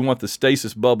long you want the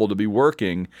stasis bubble to be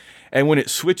working. And when it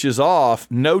switches off,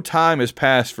 no time has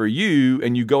passed for you,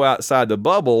 and you go outside the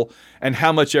bubble, and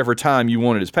how much ever time you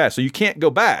wanted has passed. So you can't go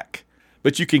back,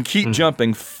 but you can keep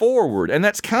jumping forward. And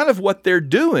that's kind of what they're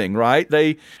doing, right?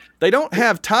 They don't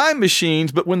have time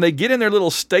machines, but when they get in their little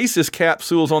stasis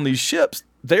capsules on these ships,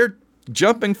 they're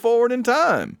jumping forward in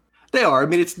time. They are. I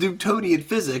mean, it's Newtonian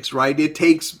physics, right? It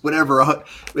takes whatever,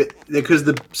 because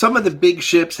some of the big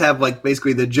ships have like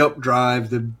basically the jump drive,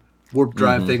 the warp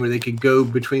drive thing where they can go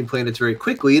between planets very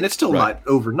quickly, and it's still not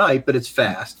overnight, but it's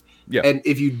fast. Yeah. And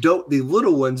if you don't, the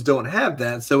little ones don't have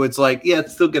that, so it's like, yeah,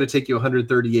 it's still going to take you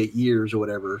 138 years or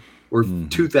whatever, or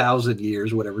 2,000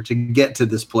 years or whatever to get to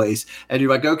this place, and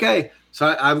you're like, okay, so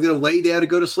I'm going to lay down and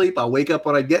go to sleep. I'll wake up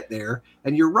when I get there,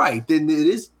 and you're right. Then it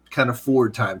is kind of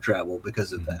forward time travel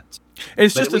because of that. And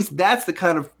it's but just at least that's the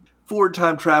kind of forward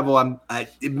time travel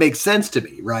it makes sense to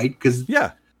me, right? Because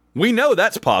we know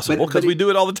that's possible because we do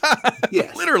it all the time.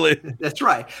 Yes, literally. That's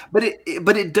right. But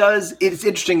it does. It's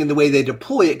interesting in the way they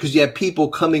deploy it because you have people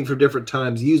coming from different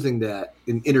times using that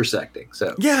and intersecting.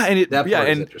 So and that part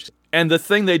is interesting. And the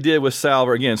thing they did with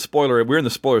Salvor, again, spoiler, we're in the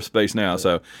spoiler space now.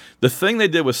 So the thing they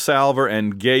did with Salvor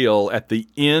and Gail at the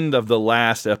end of the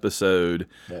last episode,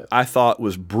 I thought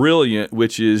was brilliant,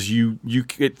 which is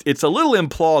it's a little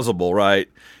implausible, right,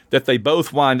 that they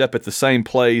both wind up at the same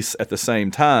place at the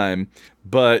same time.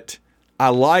 But I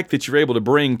like that you're able to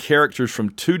bring characters from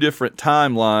two different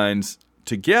timelines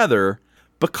together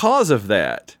because of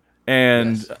that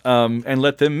and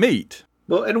let them meet.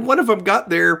 Well, and one of them got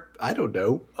there, I don't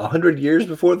know, 100 years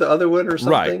before the other one or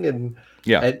something.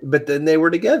 Right. But then they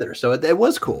were together. So it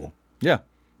was cool. Yeah.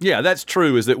 Yeah, that's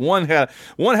true, is that one had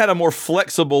a more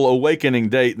flexible awakening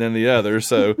date than the other.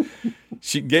 So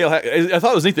I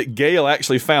thought it was neat that Gail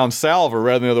actually found Salvor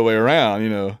rather than the other way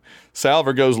around,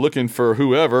 Salvor goes looking for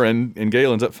whoever, and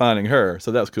Gail ends up finding her.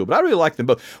 So that was cool. But I really liked them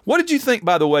both. What did you think,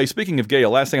 by the way, speaking of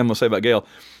Gail, last thing I'm going to say about Gail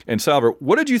and Salvor,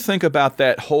 what did you think about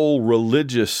that whole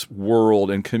religious world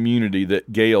and community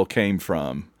that Gail came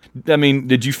from? I mean,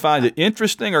 did you find it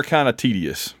interesting or kind of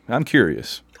tedious? I'm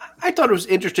curious. I thought it was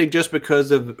interesting just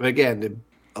because of, again,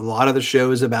 a lot of the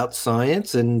show is about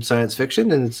science and science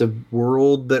fiction, and it's a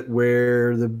world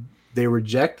where they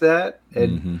reject that.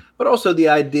 And but also the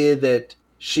idea that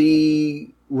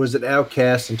she was an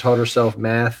outcast and taught herself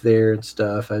math there and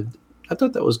stuff. I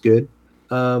thought that was good.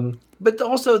 But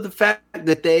also the fact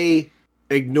that they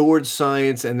ignored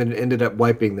science and then ended up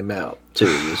wiping them out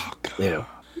too.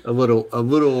 a little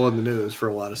on the nose for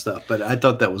a lot of stuff, but I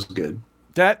thought that was good.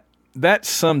 That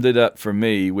summed it up for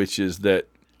me, which is that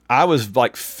I was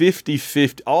like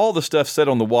 50-50. All the stuff said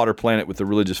on the water planet with the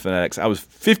religious fanatics, I was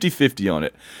 50-50 on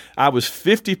it. I was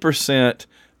 50%,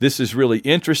 this is really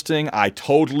interesting. I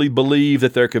totally believe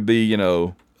that there could be,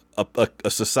 a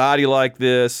society like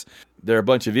this. They're a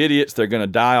bunch of idiots. They're going to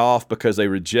die off because they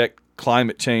reject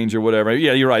climate change or whatever.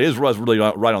 Yeah, you're right. It was really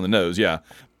right on the nose, yeah.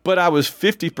 But I was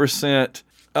 50%,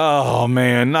 oh,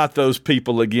 man, not those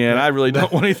people again. I really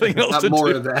don't want anything else to do. Not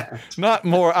more of that. Not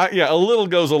more. A little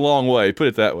goes a long way. Put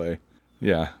it that way.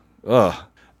 Yeah. Ugh.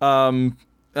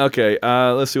 Okay,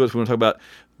 let's see what we want to talk about.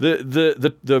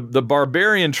 The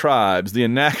barbarian tribes, I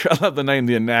love the name,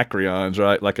 the Anacreons,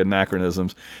 right? Like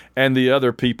anachronisms. And the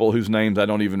other people whose names I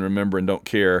don't even remember and don't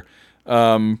care.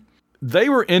 They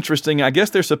were interesting. I guess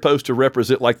they're supposed to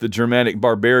represent like the Germanic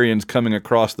barbarians coming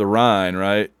across the Rhine,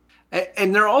 right?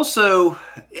 And they're also,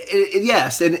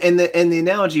 yes, and the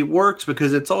analogy works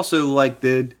because it's also like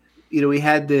we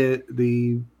had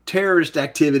the terrorist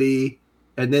activity,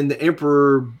 and then the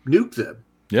emperor nuked them.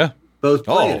 Yeah, both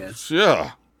planets. Oh,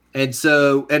 yeah. And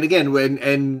so, and again,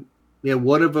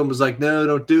 one of them was like, no,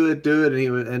 don't do it,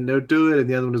 and don't do it, and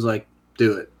the other one was like,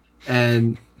 do it,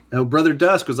 and. Brother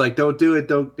Dusk was like, "Don't do it,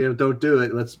 don't do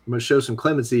it. Let's show some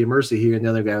clemency and mercy here." And the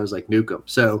other guy was like, "Nuke him."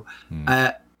 So,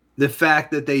 the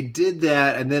fact that they did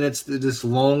that, and then it's this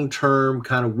long-term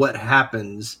kind of what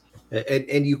happens,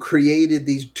 and you created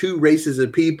these two races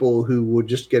of people who were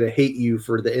just going to hate you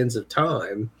for the ends of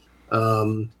time.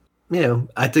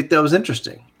 I think that was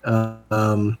interesting.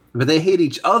 But they hate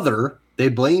each other. They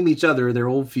blame each other. Their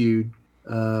old feud,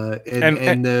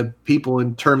 and the people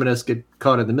in Terminus get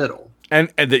caught in the middle. And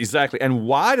exactly. And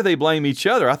why do they blame each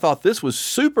other? I thought this was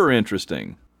super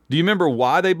interesting. Do you remember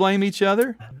why they blame each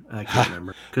other? I can't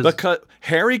remember. Because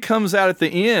Harry comes out at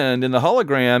the end in the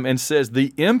hologram and says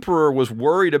the Emperor was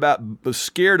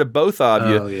scared of both of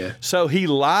you. Oh, yeah. So he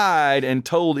lied and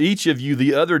told each of you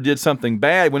the other did something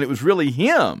bad when it was really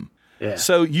him. Yeah.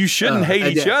 So you shouldn't hate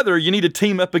each other. You need to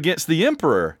team up against the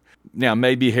Emperor. Now,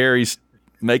 maybe Harry's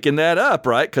making that up,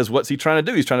 right? Because what's he trying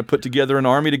to do? He's trying to put together an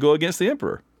army to go against the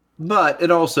Emperor. But it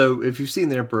also, if you've seen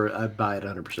the Emperor, I buy it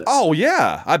 100%. Oh,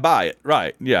 yeah, I buy it.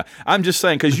 Right, yeah. I'm just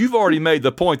saying, because you've already made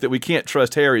the point that we can't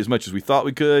trust Harry as much as we thought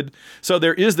we could. So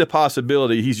there is the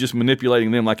possibility he's just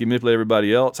manipulating them like he manipulated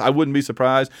everybody else. I wouldn't be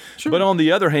surprised. Sure. But on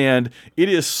the other hand, it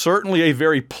is certainly a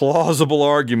very plausible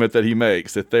argument that he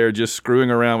makes, that they're just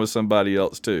screwing around with somebody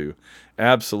else too.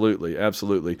 Absolutely,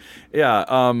 absolutely.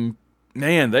 Yeah,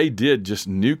 man, they did just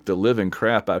nuke the living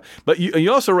crap out. But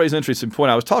you also raised an interesting point.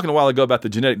 I was talking a while ago about the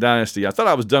genetic dynasty. I thought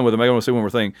I was done with them. I want to say one more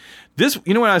thing. This,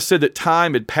 when I said that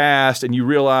time had passed and you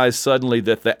realize suddenly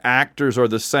that the actors are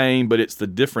the same, but it's the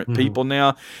different people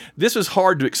now. This is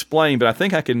hard to explain, but I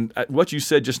think I can, what you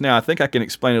said just now, I think I can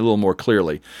explain it a little more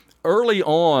clearly. Early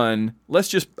on,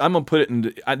 I'm going to put it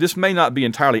in, this may not be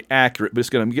entirely accurate, but it's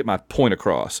going to get my point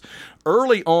across.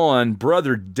 Early on,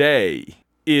 Brother Day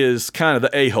is kind of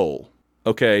the a-hole.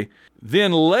 Okay,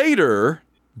 then later,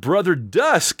 Brother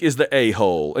Dusk is the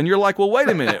a-hole. And you're like, well, wait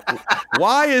a minute.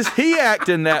 Why is he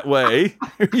acting that way?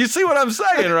 You see what I'm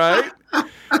saying, right?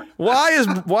 Why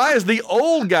is the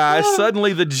old guy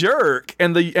suddenly the jerk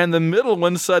and the middle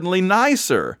one suddenly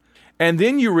nicer? And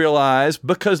then you realize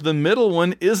because the middle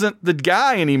one isn't the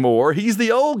guy anymore, he's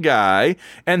the old guy,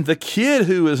 and the kid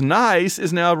who is nice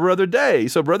is now Brother Day.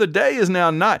 So Brother Day is now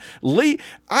not Lee.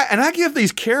 I give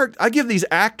these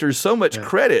actors so much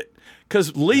credit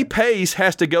because Lee Pace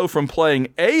has to go from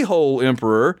playing a-hole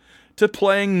Emperor to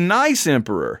playing nice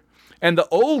Emperor, and the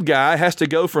old guy has to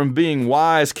go from being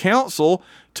wise counsel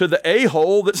to the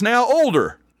a-hole that's now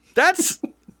older. That's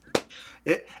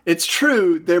it's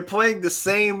true. They're playing the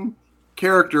same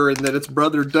character and that it's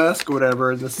Brother Dusk or whatever,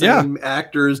 and the same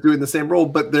actor is doing the same role,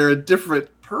 but they're a different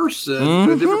person,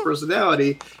 a different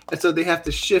personality, and so they have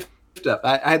to shift up.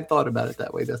 I hadn't thought about it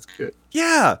that way. That's good.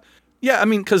 Yeah. I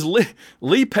mean, because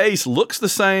Lee Pace looks the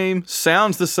same,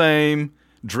 sounds the same,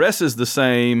 dresses the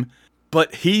same,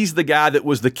 but he's the guy that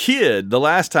was the kid the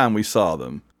last time we saw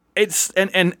them. It's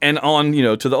and on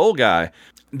to the old guy.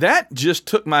 That just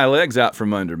took my legs out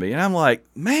from under me. And I'm like,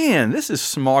 man, this is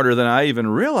smarter than I even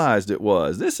realized it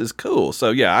was. This is cool.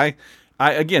 So, yeah,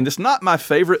 I again, this is not my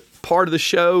favorite part of the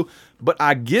show, but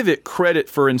I give it credit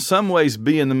for in some ways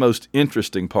being the most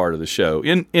interesting part of the show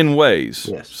in ways.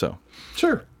 Yes. So,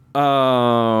 sure. We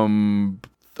got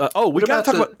to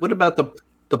talk about... What about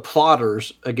the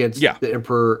plotters against the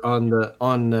Emperor on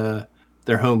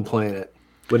their home planet?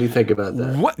 What do you think about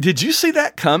that? What did you see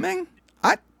that coming?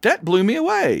 That blew me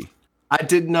away. I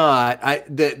did not.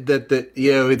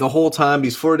 The whole time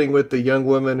he's flirting with the young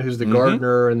woman who's the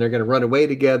gardener, and they're going to run away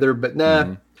together. But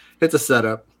nah, it's a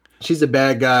setup. She's a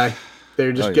bad guy.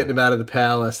 They're just getting him out of the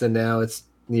palace, and now it's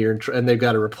near, and they've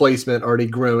got a replacement already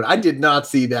grown. I did not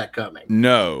see that coming.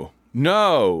 No,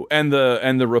 and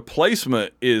the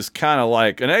replacement is kind of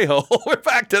like an a-hole. We're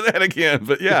back to that again,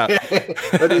 but yeah.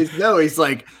 But he's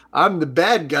like, I'm the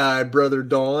bad guy, Brother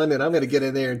Dawn, and I'm going to get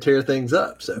in there and tear things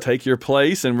up. So take your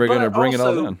place, and we're going to bring it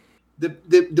all down.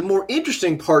 The more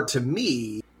interesting part to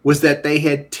me was that they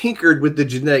had tinkered with the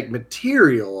genetic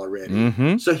material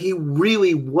already. So he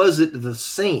really wasn't the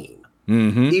same.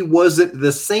 He wasn't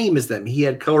the same as them. He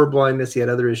had color blindness. He had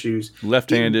other issues.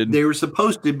 Left-handed. They were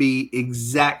supposed to be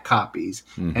exact copies,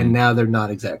 and now they're not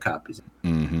exact copies.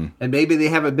 And maybe they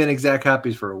haven't been exact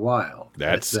copies for a while.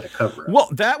 That's a cover-up. Well,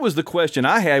 that was the question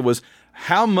I had, was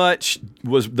how much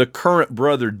was the current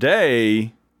Brother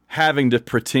Day having to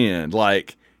pretend?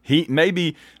 Like, he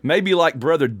maybe like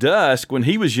Brother Dusk, when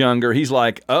he was younger, he's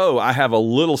like, oh, I have a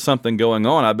little something going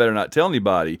on, I better not tell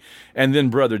anybody. And then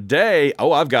Brother Day,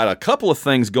 oh, I've got a couple of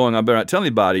things going on, I better not tell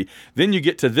anybody. Then you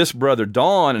get to this Brother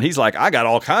Dawn, and he's like, I got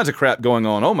all kinds of crap going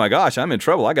on. Oh my gosh, I'm in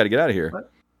trouble. I got to get out of here.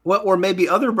 Well, or maybe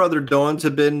other Brother Dawns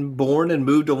have been born and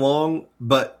moved along,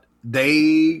 but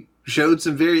they showed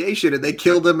some variation and they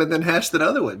killed them and then hatched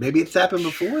another one. Maybe it's happened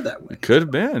before that way. It could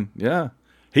have been, yeah.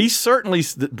 He certainly,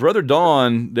 Brother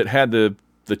Dawn that had the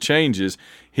changes,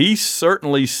 he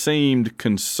certainly seemed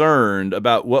concerned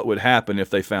about what would happen if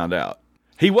they found out.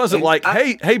 He wasn't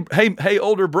hey,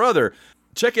 older brother,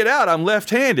 check it out, I'm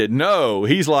left-handed. No,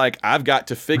 he's like, I've got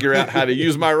to figure out how to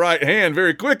use my right hand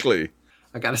very quickly.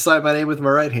 I got to sign my name with my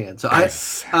right hand. So I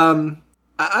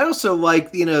also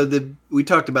like, we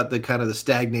talked about the kind of the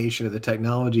stagnation of the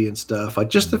technology and stuff. Like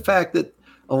just the fact that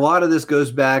a lot of this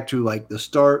goes back to like the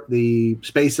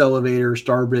space elevator,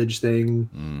 Starbridge thing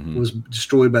was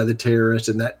destroyed by the terrorists,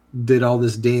 and that did all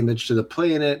this damage to the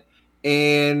planet,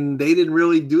 and they didn't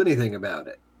really do anything about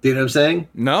it. Do you know what I'm saying?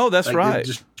 No, that's right.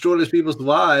 They destroyed these people's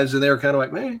lives, and they were kind of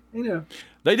like, man,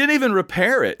 They didn't even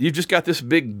repair it. You've just got this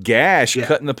big gash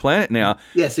cutting the planet now.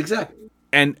 Yes, exactly.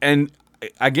 And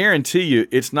I guarantee you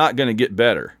it's not going to get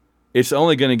better. It's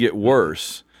only going to get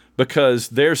worse, because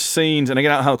there's scenes, and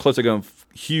again, I don't know how close I'm going to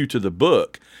hew to the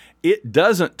book. It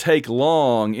doesn't take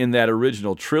long in that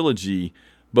original trilogy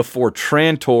before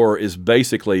Trantor is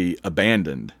basically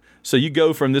abandoned. So you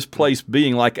go from this place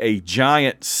being like a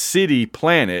giant city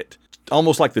planet,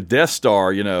 almost like the Death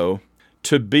Star,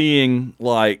 to being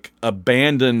like an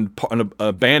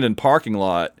abandoned parking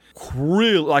lot,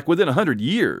 really, like within 100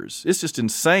 years. It's just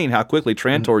insane how quickly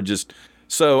Trantor just...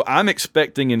 So I'm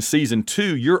expecting in season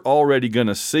 2, you're already going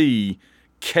to see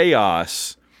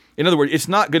chaos. In other words, it's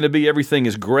not going to be everything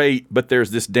is great, but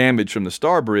there's this damage from the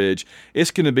Starbridge.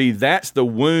 It's going to be that's the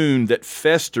wound that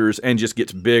festers and just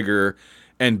gets bigger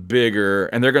and bigger,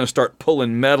 and they're going to start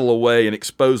pulling metal away and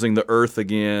exposing the earth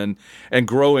again and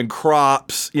growing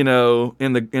crops, in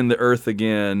the earth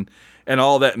again, and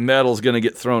all that metal's going to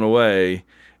get thrown away.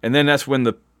 And then that's when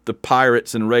the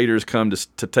pirates and raiders come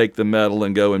to take the metal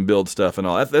and go and build stuff and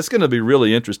all. That's going to be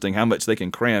really interesting how much they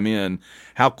can cram in,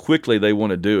 how quickly they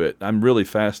want to do it. I'm really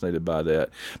fascinated by that.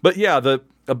 But yeah,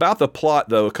 about the plot,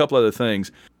 though, a couple other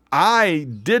things. I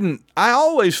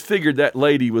always figured that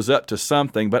lady was up to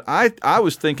something, but I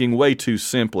was thinking way too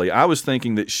simply. I was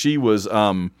thinking that she was just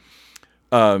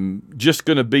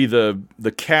going to be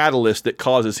the catalyst that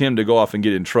causes him to go off and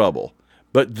get in trouble.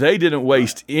 But they didn't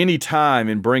waste any time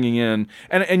in bringing in,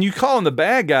 and you call them the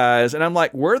bad guys, and I'm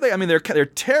like, were they? I mean, they're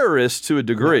terrorists to a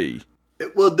degree.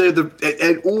 Well, they're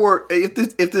or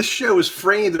if this show is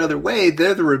framed another way,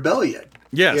 they're the rebellion.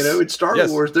 Yes, in Star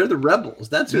Wars, they're the rebels.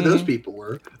 That's who those people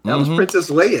were. That was Princess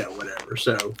Leia, or whatever.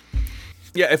 So,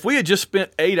 yeah, if we had just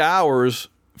spent 8 hours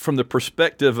from the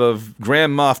perspective of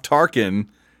Grand Moff Tarkin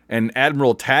and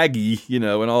Admiral Taggy,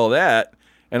 and all that.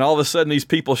 And all of a sudden, these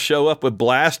people show up with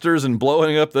blasters and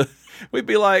blowing up we'd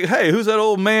be like, hey, who's that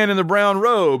old man in the brown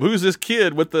robe? Who's this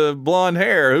kid with the blonde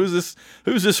hair? Who's this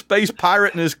space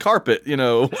pirate in his carpet?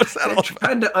 What's that all about?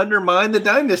 Trying to undermine the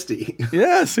dynasty.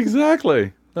 Yes,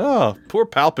 exactly. Oh, poor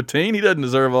Palpatine. He doesn't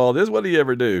deserve all this. What did he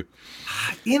ever do?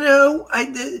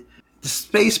 The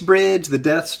space bridge, the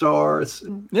Death Star.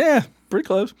 Yeah, pretty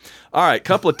close. All right,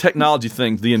 couple of technology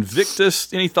things. The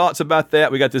Invictus, any thoughts about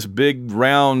that? We got this big,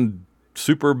 round...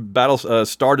 super battle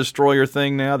Star Destroyer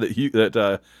thing now that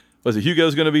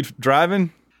Hugo's going to be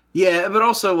driving. Yeah, but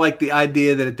also like the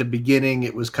idea that at the beginning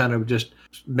it was kind of just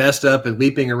messed up and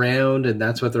leaping around, and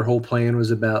that's what their whole plan was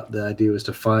about. The idea was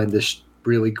to find this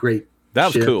really great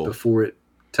ship cool before it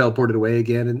teleported away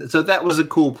again, and so that was a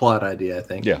cool plot idea, I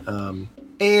think. Yeah.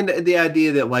 And the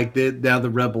idea that like now the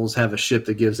rebels have a ship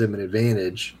that gives them an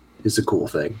advantage is a cool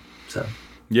thing. So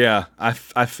yeah, I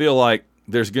feel like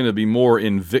there's going to be more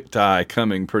Invicti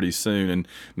coming pretty soon, and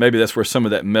maybe that's where some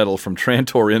of that metal from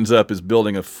Trantor ends up, is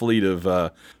building a fleet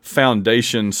of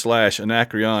Foundation /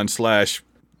 Anacreon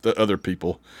 / the other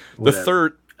people. Whatever. The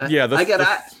third,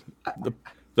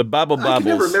 the Bible I can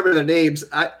never remember their names.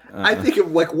 I think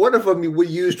of like one of them we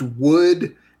used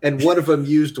wood, and one of them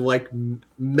used like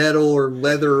metal or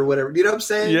leather or whatever. You know what I'm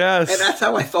saying? Yes. And that's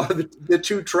how I thought of the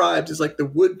two tribes. It's like the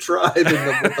wood tribe and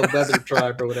the leather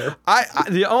tribe or whatever. I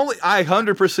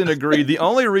 100% agree. The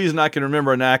only reason I can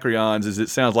remember Anacreons is it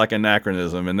sounds like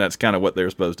anachronism, and that's kind of what they're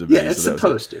supposed to be. Yeah, it's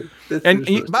supposed to.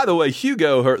 By the way,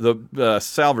 Hugo,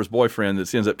 Salvor's boyfriend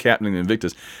that ends up captaining the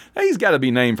Invictus, he's got to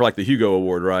be named for like the Hugo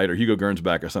Award, right? Or Hugo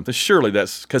Gernsback or something. Surely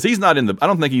that's because he's not in the. I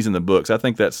don't think he's in the books. I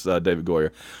think that's David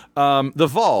Goyer. The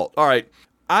Vault. All right.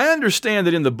 I understand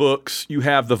that in the books you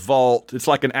have the vault. It's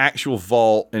like an actual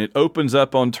vault, and it opens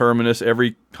up on Terminus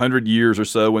every 100 years or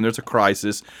so when there's a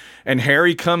crisis. And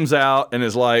Harry comes out and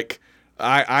is like,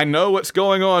 I know what's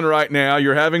going on right now.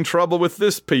 You're having trouble with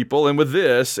this people and with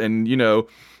this, and, you know,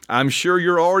 I'm sure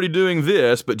you're already doing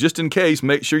this, but just in case,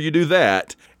 make sure you do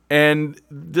that. And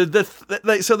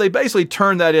so they basically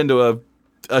turn that into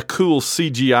a cool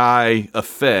CGI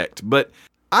effect. But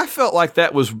I felt like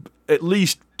that was at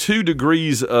least 2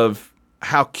 degrees of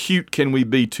how cute can we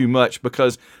be too much,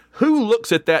 because who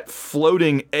looks at that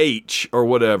floating H or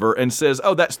whatever and says,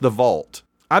 oh, that's the vault?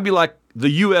 I'd be like,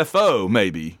 the UFO,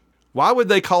 maybe. Why would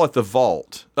they call it the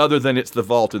vault other than it's the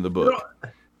vault in the book?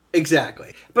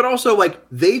 Exactly. But also, like,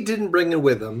 they didn't bring it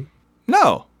with them.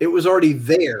 No. It was already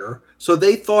there, so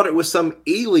they thought it was some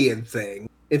alien thing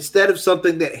instead of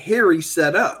something that Harry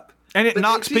set up. And it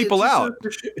knocks people out.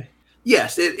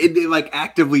 Yes, it like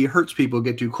actively hurts people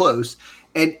get too close.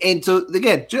 And so,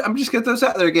 again, I'm just going to throw this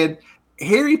out there again.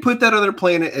 Harry put that on their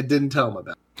planet and didn't tell them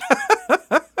about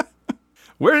it.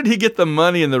 Where did he get the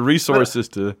money and the resources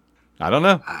to? I don't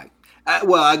know.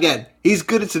 Well, again, he's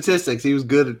good at statistics. He was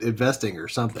good at investing or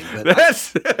something. But,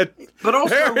 that's it. But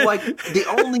also, Harry. Like,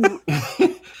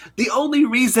 the only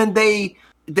reason they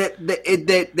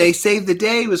saved the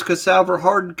day was because Salvor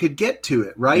Hardin could get to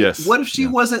it, right? Yes. What if she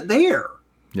wasn't there?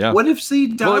 Yeah. What if she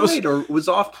died or was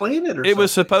off planet or something? It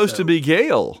was supposed to be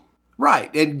Gale.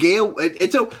 Right. And Gale, and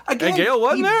so again, and Gale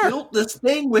wasn't there. Built this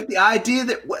thing with the idea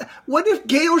that what if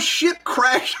Gale's ship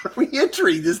crashed on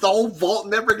re-entry? Does the whole vault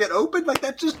never get opened? Like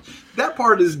that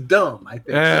part is dumb, I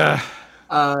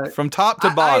think. From top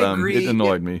to bottom, it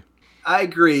annoyed me. I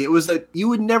agree. It was that you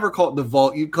would never call it the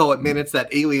vault. You'd call it, man, it's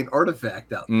that alien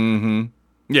artifact out there. Mm-hmm.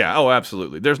 Yeah. Oh,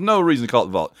 absolutely. There's no reason to call it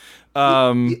the vault.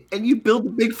 And you build a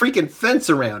big freaking fence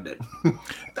around it.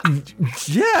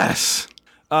 Yes.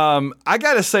 I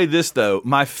got to say this, though.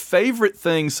 My favorite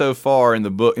thing so far in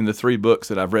the 3 books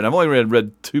that I've read, I've only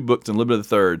read 2 books and a little bit of the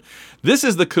third. This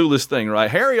is the coolest thing,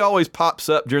 right? Harry always pops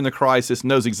up during the crisis,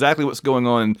 knows exactly what's going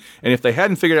on, and if they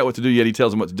hadn't figured out what to do yet, he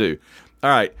tells them what to do. All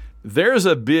right. There's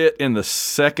a bit in the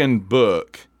 2nd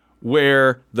book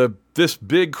where this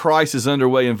big crisis is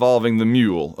underway involving the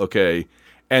mule, okay?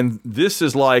 And this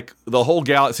is like the whole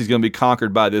galaxy is going to be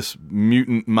conquered by this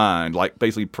mutant mind, like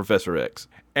basically Professor X.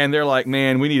 And they're like,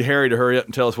 man, we need Harry to hurry up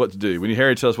and tell us what to do. We need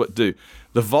Harry to tell us what to do.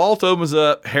 The vault opens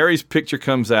up, Harry's picture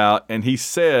comes out, and he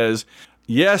says,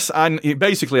 yes, I'm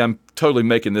totally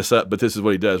making this up, but this is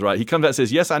what he does, right? He comes out and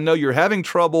says, yes, I know you're having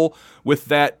trouble with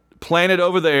that planet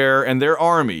over there and their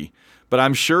army. But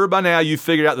I'm sure by now you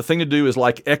figured out the thing to do is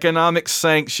like economic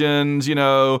sanctions,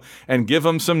 and give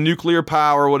them some nuclear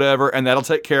power or whatever, and that'll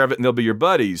take care of it, and they'll be your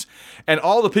buddies. And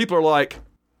all the people are like,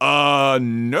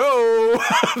 no,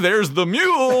 there's the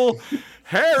mule.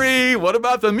 Harry, what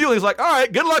about the mule? He's like, all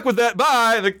right, good luck with that,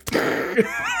 bye.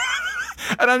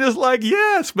 And I'm just like,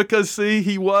 yes, because, see,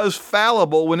 he was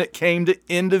fallible when it came to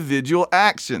individual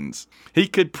actions. He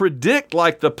could predict,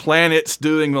 like, the planets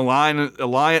doing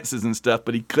alliances and stuff,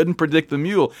 but he couldn't predict the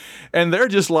mule. And they're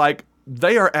just like,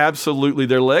 they are absolutely,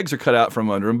 their legs are cut out from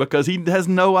under him because he has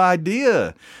no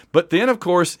idea. But then, of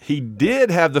course, he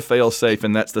did have the fail-safe,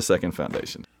 and that's the Second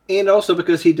Foundation. And also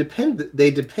because they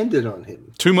depended on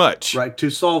him. Too much. Right, to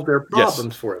solve their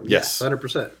problems for him. Yes.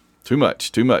 100%. Too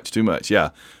much,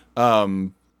 yeah.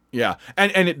 Yeah,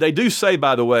 and they do say,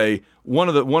 by the way, one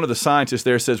of the scientists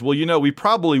there says, well, we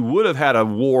probably would have had a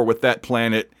war with that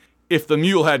planet if the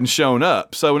mule hadn't shown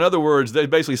up. So in other words, they're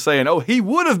basically saying, oh, he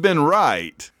would have been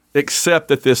right, except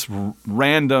that this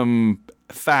random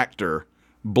factor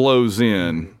blows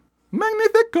in.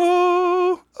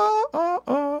 Magnifico!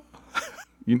 All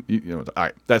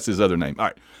right, that's his other name. All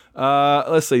right.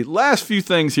 Let's see. Last few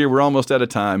things here. We're almost out of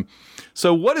time.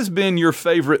 So what has been your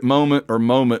favorite moment or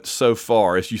moments so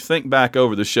far as you think back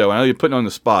over the show? I know you're putting on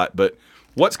the spot, but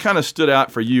what's kind of stood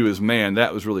out for you as, man,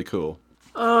 that was really cool?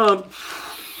 I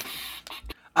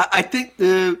think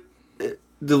the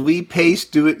Lee Pace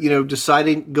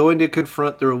deciding, going to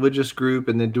confront the religious group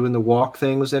and then doing the walk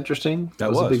thing was interesting.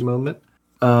 That was a big moment.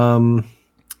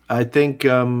 I think,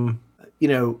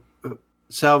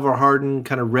 Salvor Hardin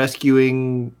kind of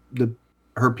rescuing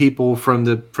her people from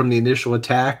the initial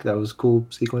attack. That was a cool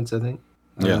sequence, I think.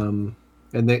 Yeah. And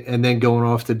then going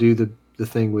off to do the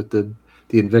thing with the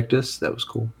Invictus. That was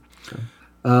cool.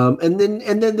 And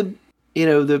then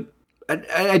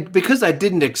because I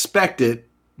didn't expect it,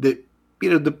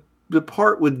 the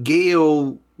part with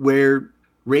Gale where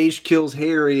Raish kills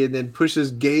Harry and then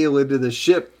pushes Gale into the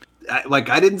ship,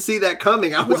 I didn't see that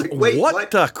coming. I was like, wait,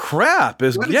 what the crap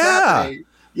is? What is Yeah, happening?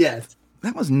 Yes,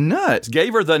 that was nuts.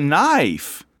 Gave her the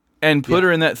knife and put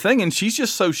her in that thing, and she's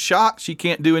just so shocked she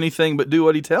can't do anything but do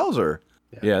what he tells her.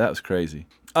 Yeah, that was crazy.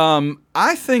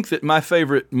 I think that my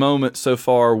favorite moment so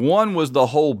far, one was the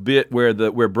whole bit where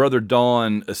Brother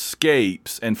Dawn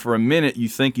escapes, and for a minute you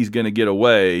think he's going to get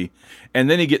away, and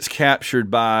then he gets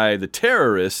captured by the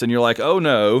terrorists, and you're like, oh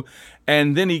no,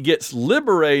 and then he gets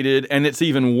liberated, and it's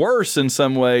even worse in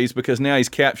some ways because now he's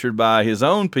captured by his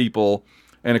own people,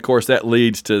 and of course that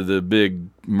leads to the big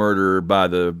murder by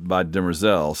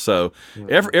Demerzel. So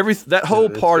every that whole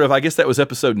part of, I guess that was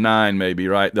episode 9 maybe,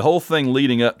 right? The whole thing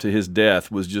leading up to his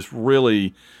death was just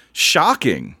really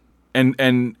shocking, and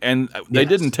they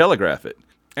didn't telegraph it.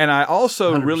 And I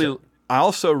also 100%.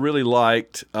 really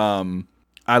liked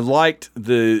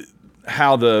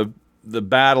how the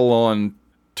battle on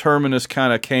Terminus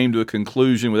kind of came to a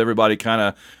conclusion with everybody kind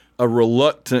of a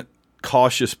reluctant,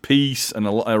 cautious peace and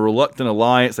a reluctant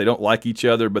alliance. They don't like each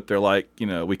other, but they're like,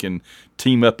 we can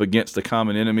team up against the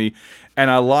common enemy. And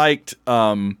I liked,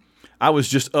 I was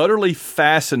just utterly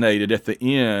fascinated at the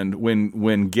end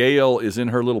when Gale is in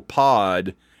her little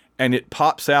pod and it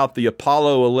pops out the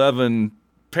Apollo 11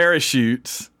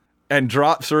 parachutes and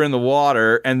drops her in the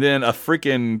water, and then a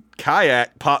freaking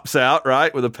kayak pops out,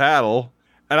 right, with a paddle.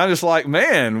 And I'm just like,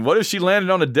 man, what if she landed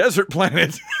on a desert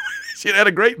planet? She had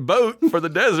a great boat for the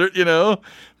desert,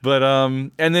 But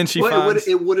and then she finds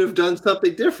it would have done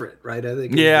something different, right? I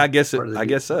think. Yeah, I guess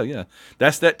so. Yeah,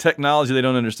 that's that technology they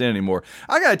don't understand anymore.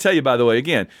 I got to tell you, by the way,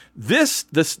 again, the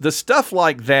stuff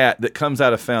like that comes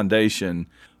out of Foundation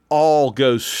all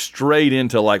goes straight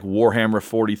into like Warhammer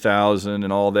 40,000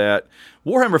 and all that.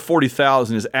 Warhammer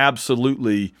 40,000 is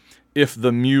absolutely, if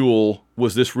the mule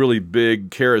was this really big,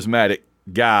 charismatic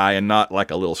guy and not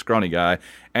like a little scrawny guy,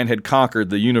 and had conquered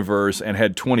the universe and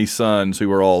had 20 sons who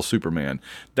were all Superman.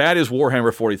 That is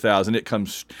Warhammer 40,000.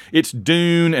 It's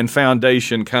Dune and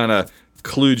Foundation kind of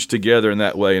kludged together in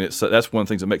that way, and that's one of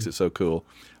the things that makes it so cool.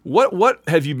 What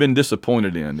have you been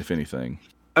disappointed in, if anything?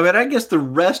 I mean, I guess the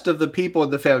rest of the people in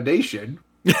the Foundation,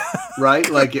 right?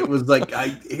 Like it was like a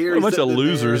bunch of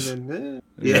losers.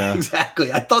 Yeah,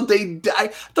 exactly. I thought they'd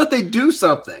do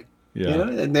something. Yeah,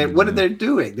 and then what are they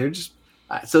doing? They're just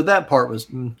so that part was.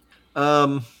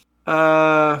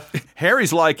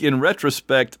 Harry's like, in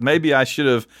retrospect, maybe I should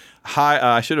have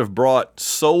brought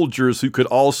soldiers who could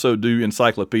also do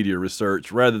encyclopedia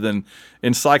research rather than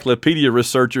encyclopedia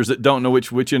researchers that don't know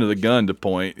which end of the gun to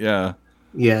point. Yeah.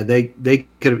 Yeah, they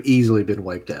could have easily been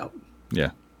wiped out.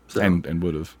 Yeah, so, and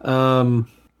would have.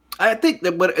 I think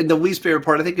that the least favorite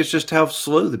part, I think, is just how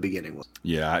slow the beginning was.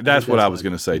 Yeah, that's what I was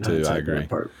going to say too.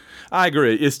 I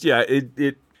agree. It's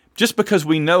it just because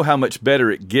we know how much better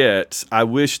it gets. I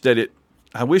wish that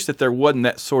there wasn't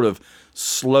that sort of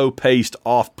slow-paced,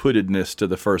 off-puttedness to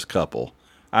the first couple.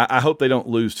 I hope they don't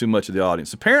lose too much of the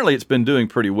audience. Apparently, it's been doing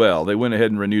pretty well. They went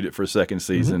ahead and renewed it for a second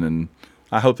season, and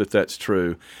I hope that that's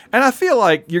true. And I feel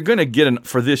like you're going to get an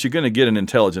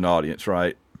intelligent audience,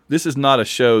 right? This is not a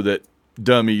show that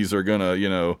dummies are going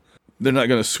to, they're not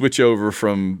going to switch over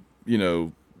from,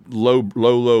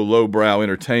 low-brow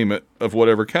entertainment of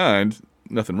whatever kind.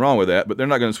 Nothing wrong with that, but they're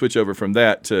not going to switch over from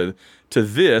that to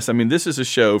this. I mean, this is a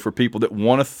show for people that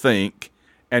want to think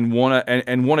and want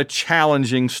a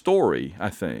challenging story, I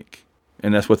think.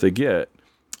 And that's what they get.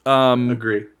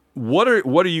 Agree. What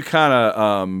are you kind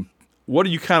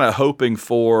of hoping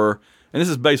for? And this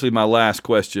is basically my last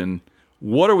question.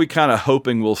 What are we kind of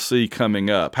hoping we'll see coming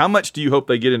up? How much do you hope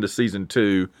they get into season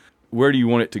 2? Where do you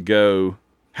want it to go?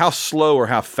 How slow or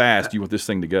how fast do you want this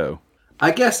thing to go?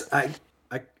 I guess I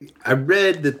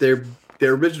read that their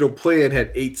original plan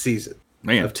had 8 seasons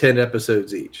of 10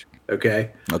 episodes each.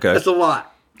 Okay. That's a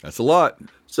lot. That's a lot.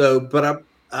 So, but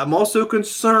I'm also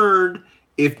concerned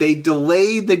if they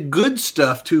delay the good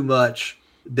stuff too much,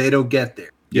 they don't get there.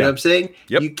 You know what I'm saying?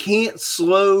 Yep. You can't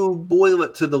slow boil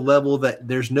it to the level that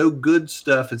there's no good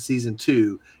stuff in season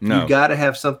 2. No. You got to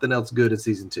have something else good in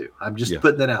season 2. I'm just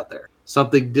putting that out there.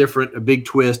 Something different, a big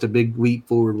twist, a big leap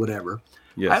forward, whatever.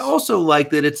 Yes. I also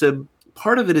like that it's a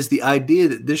part of it is the idea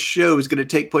that this show is going to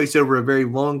take place over a very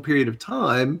long period of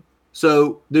time.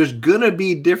 So there's going to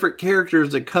be different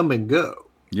characters that come and go.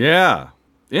 Yeah.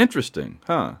 Interesting,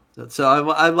 huh? So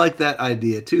I like that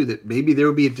idea too, that maybe there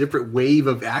will be a different wave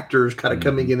of actors kind of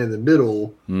coming in the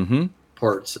middle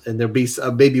parts, and there'll be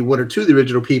maybe one or two of the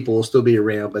original people will still be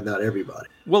around, but not everybody.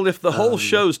 Well, if the whole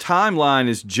show's timeline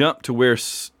is jumped to where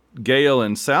Gale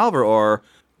and Salvor are,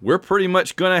 we're pretty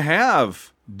much going to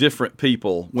have different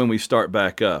people when we start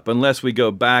back up, unless we go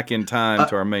back in time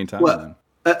to our main timeline.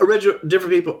 Original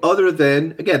different people other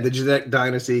than, again, the genetic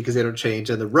dynasty, because they don't change,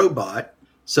 and the robot.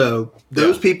 So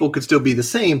those people could still be the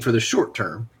same for the short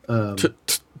term.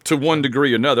 To one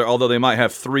degree or another, although they might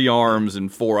have 3 arms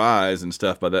and 4 eyes and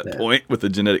stuff by that point with the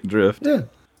genetic drift. Yeah,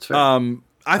 that's fair.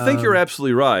 I think you're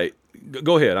absolutely right.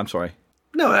 Go ahead. I'm sorry.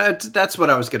 No, that's what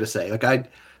I was going to say. Like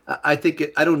I think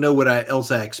I don't know what else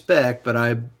I expect, but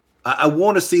I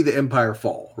want to see the Empire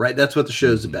fall. Right, that's what the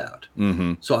show's about.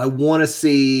 Mm-hmm. So I want to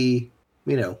see,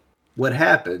 what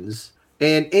happens,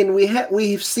 and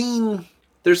we've seen.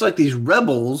 There's like these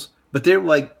rebels, but they're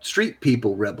like street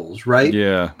people rebels, right?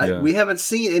 Yeah. We haven't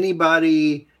seen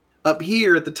anybody up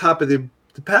here at the top of the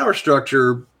power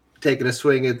structure taking a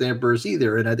swing at the Emperors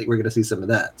either, and I think we're going to see some of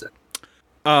that.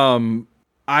 So.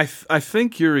 I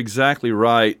think you're exactly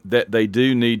right that they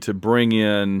do need to bring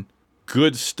in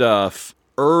good stuff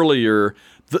earlier.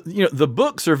 The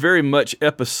books are very much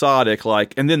episodic,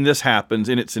 like, and then this happens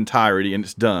in its entirety and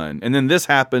it's done. And then this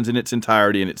happens in its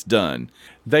entirety and it's done.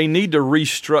 They need to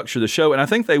restructure the show, and I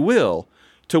think they will,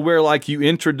 to where like you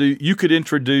could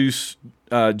introduce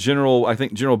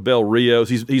General Bel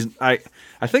Rios. I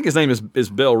think his name is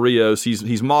Bel Rios.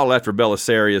 He's modeled after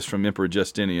Belisarius from Emperor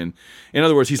Justinian. In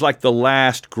other words, he's like the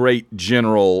last great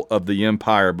general of the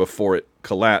empire before it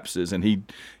collapses, and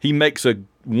he makes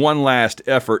one last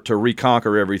effort to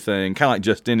reconquer everything, kind of like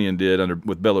Justinian did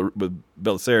with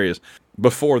Belisarius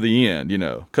before the end,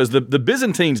 because the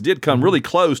Byzantines did come really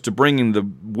close to bringing the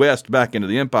West back into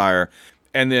the empire,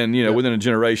 and then within a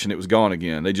generation it was gone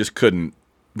again. They just couldn't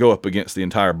go up against the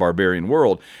entire barbarian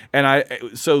world, and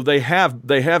so they have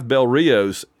Bel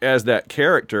Rios as that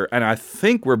character, and I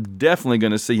think we're definitely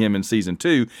going to see him in season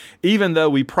 2, even though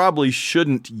we probably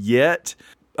shouldn't yet.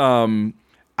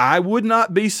 I would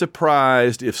not be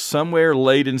surprised if somewhere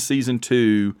late in season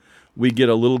 2 we get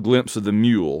a little glimpse of the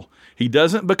mule. He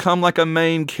doesn't become like a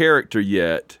main character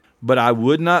yet, but I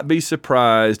would not be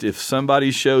surprised if somebody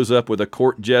shows up with a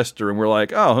court jester and we're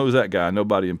like, oh, who's that guy?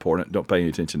 Nobody important. Don't pay any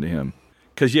attention to him.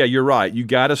 Because, yeah, you're right. You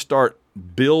got to start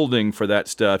building for that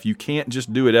stuff. You can't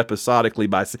just do it episodically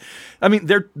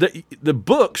the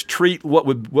books treat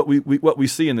what we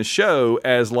see in the show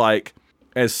as like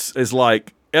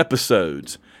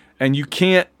episodes, and you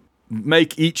can't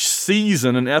make each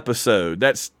season an episode.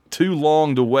 That's too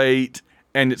long to wait,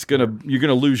 and you're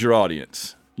gonna lose your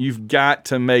audience. You've got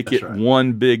to make it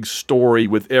one big story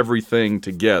with everything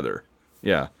together.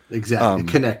 Yeah, exactly.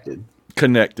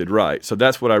 Connected, right? So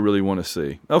that's what I really want to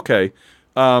see. Okay,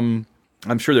 I'm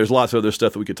sure there's lots of other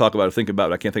stuff that we could talk about or think about,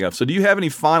 but I can't think of. So, do you have any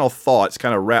final thoughts?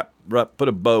 Kind of put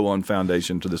a bow on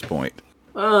Foundation to this point.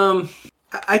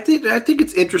 I think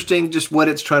it's interesting just what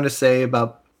it's trying to say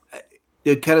about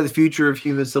kind of the future of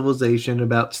human civilization,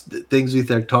 about things we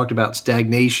talked about,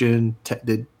 stagnation,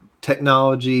 the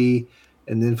technology,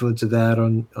 and the influence of that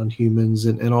on humans,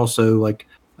 and also like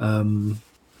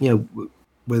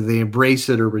whether they embrace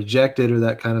it or reject it or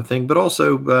that kind of thing, but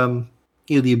also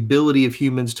the ability of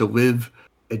humans to live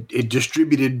a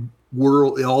distributed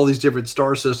world, all these different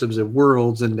star systems and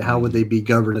worlds, and how would they be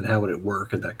governed and how would it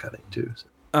work and that kind of thing too. So.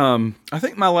 I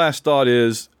think my last thought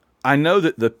is, I know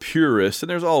that the purists, and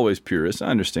there's always purists, I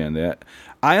understand that.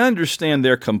 I understand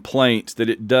their complaints that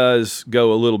it does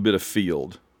go a little bit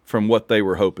afield from what they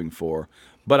were hoping for.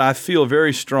 But I feel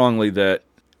very strongly that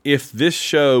if this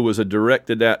show was a direct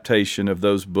adaptation of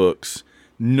those books,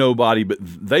 nobody but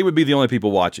they would be the only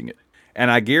people watching it.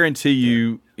 And I guarantee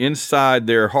you, inside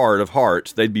their heart of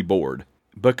hearts, they'd be bored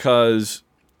because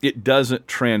it doesn't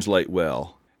translate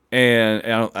well. And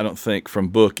I don't think from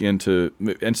book into...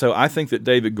 And so I think that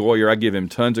David Goyer, I give him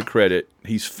tons of credit.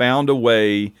 He's found a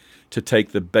way to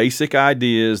take the basic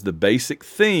ideas, the basic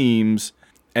themes,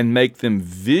 and make them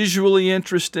visually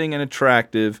interesting and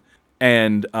attractive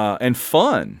and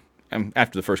fun. And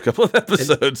after the first couple of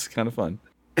episodes, kind of fun.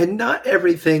 And not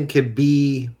everything can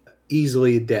be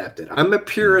easily adapted. I'm a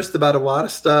purist about a lot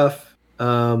of stuff,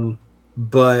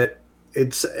 but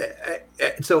it's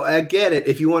so I get it.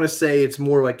 If you want to say it's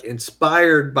more like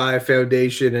inspired by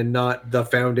Foundation and not the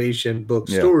Foundation book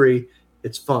story,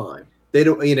 it's fine. They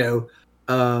don't,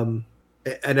 and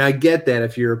I get that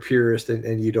if you're a purist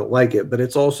and you don't like it, but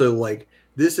it's also like,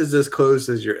 this is as close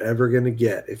as you're ever going to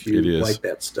get if you like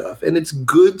that stuff. And it's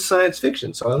good science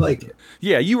fiction, so I like it.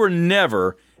 Yeah, you were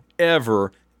never,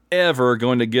 ever, ever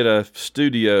going to get a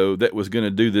studio that was going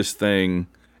to do this thing.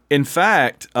 In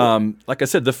fact, like I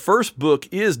said, the first book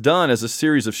is done as a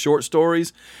series of short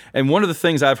stories. And one of the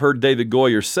things I've heard David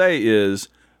Goyer say is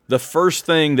the first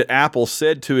thing that Apple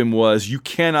said to him was, you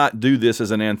cannot do this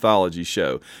as an anthology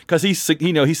show. Because he said,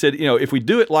 if we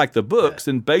do it like the books,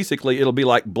 then basically it'll be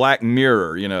like Black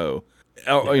Mirror,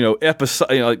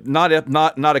 episode,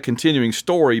 not a continuing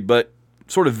story, but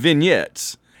sort of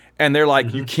vignettes. And they're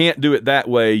like, you can't do it that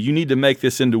way. You need to make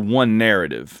this into one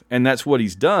narrative. And that's what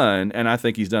he's done. And I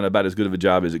think he's done about as good of a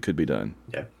job as it could be done.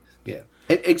 Yeah.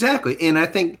 Exactly. And I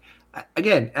think,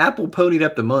 again, Apple ponied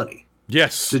up the money.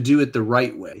 Yes. To do it the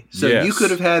right way. So you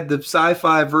could have had the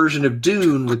sci-fi version of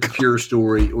Dune with the pure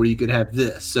story, or you could have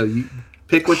this. So you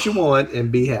pick what you want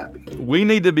and be happy. We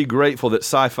need to be grateful that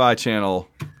Sci-Fi Channel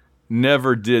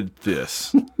never did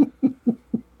this.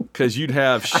 Because you'd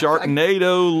have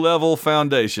Sharknado-level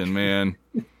Foundation, man.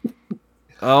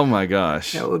 Oh, my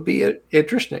gosh. That would be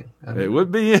interesting. It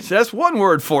would be. That's one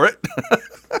word for it.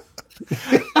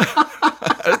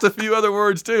 That's a few other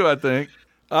words, too, I think.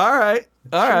 All right.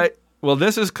 Well,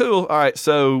 this is cool. All right,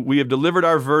 so we have delivered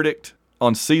our verdict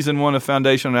on Season 1 of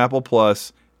Foundation on Apple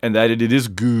Plus, and that it is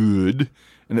good,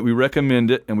 and that we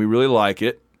recommend it, and we really like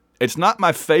it. It's not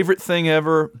my favorite thing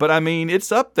ever, but, I mean,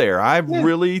 it's up there. I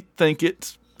really think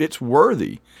it's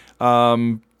worthy.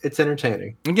 It's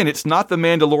entertaining. Again, it's not The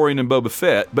Mandalorian and Boba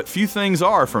Fett, but few things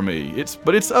are for me.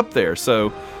 But it's up there.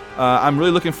 So I'm really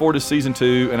looking forward to Season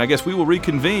 2, and I guess we will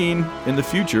reconvene in the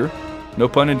future, no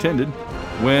pun intended,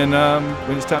 when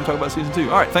it's time to talk about Season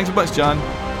 2. All right, thanks a bunch, John.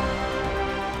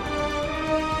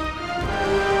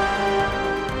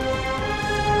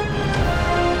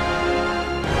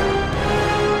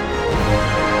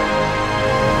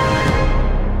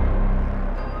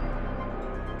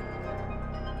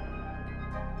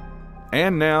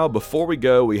 And now, before we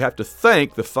go, we have to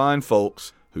thank the fine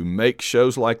folks who make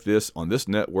shows like this on this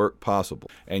network possible.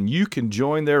 And you can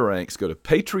join their ranks. Go to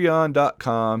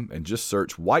patreon.com and just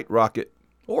search White Rocket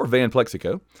or Van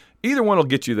Plexico. Either one will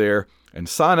get you there, and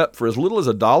sign up for as little as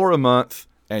 $1 a month,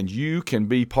 and you can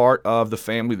be part of the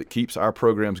family that keeps our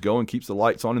programs going, keeps the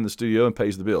lights on in the studio, and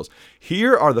pays the bills.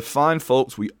 Here are the fine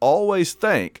folks we always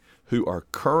thank who are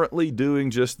currently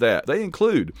doing just that. They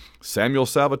include Samuel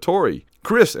Salvatore,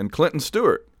 Chris and Clinton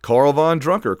Stewart, Carl Von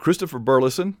Drunker, Christopher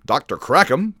Burleson, Dr.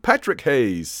 Crackham, Patrick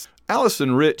Hayes,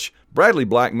 Allison Rich, Bradley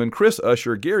Blackman, Chris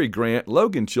Usher, Gary Grant,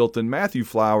 Logan Chilton, Matthew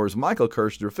Flowers, Michael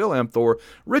Kirshner, Phil Amthor,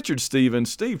 Richard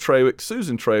Stevens, Steve Trawick,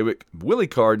 Susan Trawick, Willie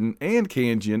Carden, Ann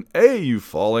Kanjian, AU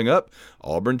Falling Up,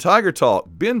 Auburn Tiger Talk,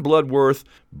 Ben Bloodworth,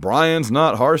 Brian's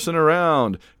Not Harsing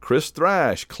Around, Chris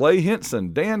Thrash, Clay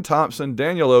Henson, Dan Thompson,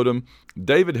 Daniel Odom,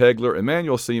 David Hegler,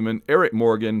 Emmanuel Seaman, Eric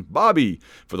Morgan, Bobby,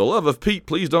 For the Love of Pete,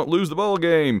 Please Don't Lose the Bowl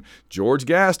Game, George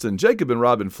Gaston, Jacob and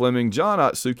Robin Fleming, John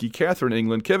Otsuki, Catherine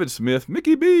England, Kevin Smith,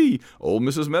 Mickey B, Old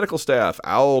Mrs. Medical Staff,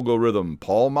 Algorithm,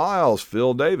 Paul Miles,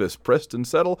 Phil Davis, Preston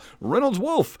Settle, Reynolds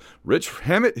Wolf, Rich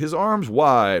Hammett, His Arms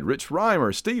Wide, Rich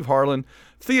Reimer, Steve Harlan,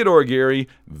 Theodore Gary,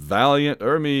 Valiant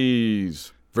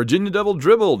Hermes, Virginia Double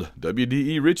Dribbled,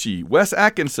 W.D.E. Ritchie, Wes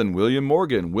Atkinson, William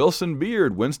Morgan, Wilson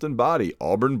Beard, Winston Body,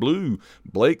 Auburn Blue,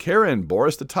 Blake Heron,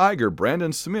 Boris the Tiger,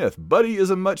 Brandon Smith, Buddy is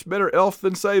a much better elf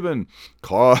than Saban,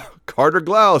 Carter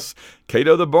Glaus,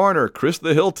 Cato the Barner, Chris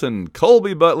the Hilton,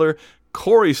 Colby Butler,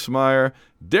 Corey Smyer,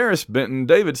 Darius Benton,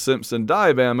 David Simpson,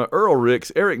 Diabama, Earl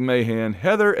Ricks, Eric Mahan,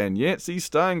 Heather, and Yancey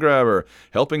Steingraber,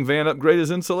 helping Van upgrade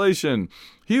his insulation.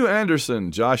 Hugh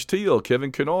Anderson, Josh Teal,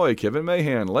 Kevin Kenoy, Kevin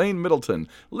Mahan, Lane Middleton.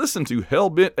 Listen to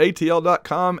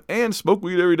HellbentATL.com and Smoke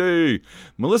Weed Every Day.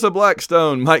 Melissa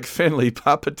Blackstone, Mike Finley,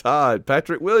 Papa Todd,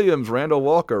 Patrick Williams, Randall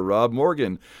Walker, Rob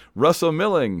Morgan, Russell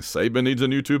Milling, Saban Needs a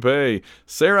New Toupee,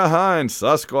 Sarah Hines,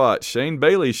 Sasquatch, Shane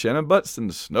Bailey, Shannon Butson,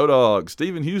 Snowdog,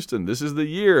 Stephen Houston, This Is the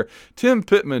Year, Tim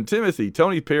Pittman, Timothy,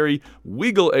 Tony Perry,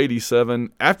 Weagle87,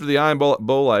 After the Iron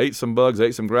Bowl, I ate some bugs,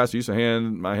 ate some grass, used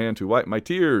my hand to wipe my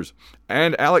tears,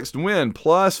 and Alex Nguyen,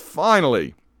 plus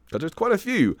finally, because there's quite a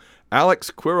few,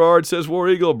 Alex Quirard says War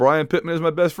Eagle, Brian Pittman is my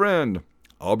best friend,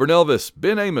 Auburn Elvis,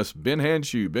 Ben Amos, Ben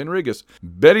Hanshoe, Ben Rigas,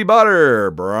 Betty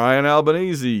Botter, Brian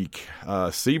Albanese,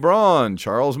 C. Braun,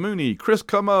 Charles Mooney, Chris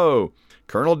Como,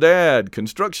 Colonel Dad,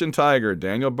 Construction Tiger,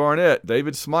 Daniel Barnett,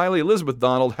 David Smiley, Elizabeth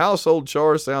Donald, Household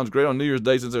Chores sounds great on New Year's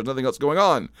Day since there's nothing else going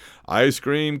on. Ice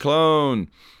Cream Clone,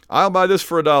 I'll buy this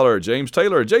for $1. James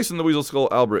Taylor, Jason the Weasel Skull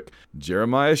Albrick,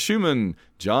 Jeremiah Schumann,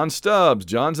 John Stubbs,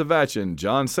 John Zavachin,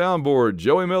 John Soundboard,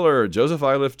 Joey Miller, Joseph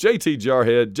Iliff, JT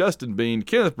Jarhead, Justin Bean,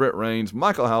 Kenneth Brett Rains,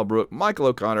 Michael Halbrook, Michael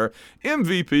O'Connor,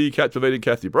 MVP, Captivated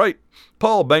Kathy Bright,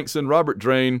 Paul Bankson, Robert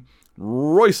Drain,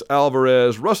 Royce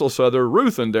Alvarez, Russell Souther,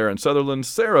 Ruth and Darren Sutherland,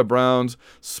 Sarah Browns,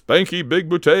 Spanky Big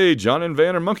Boutte, John and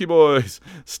Vanner Monkey Boys,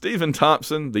 Stephen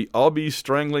Thompson, the Aubie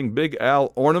Strangling Big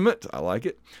Al Ornament, I like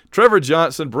it, Trevor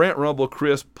Johnson, Brant Rumble,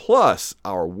 Chris, plus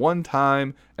our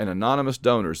one-time and anonymous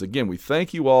donors. Again, we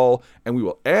thank you all, and we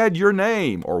will add your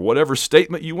name or whatever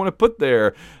statement you want to put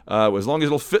there, as long as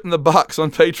it'll fit in the box on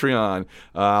Patreon.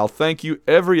 I'll thank you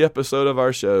every episode of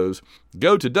our shows.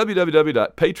 Go to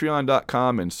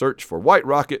www.patreon.com and search for White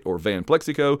Rocket or Van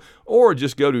Plexico, or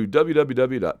just go to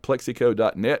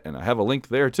www.plexico.net, and I have a link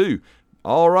there too.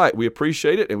 All right, we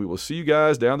appreciate it, and we will see you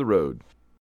guys down the road.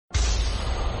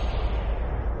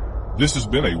 This has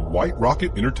been a White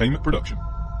Rocket Entertainment production.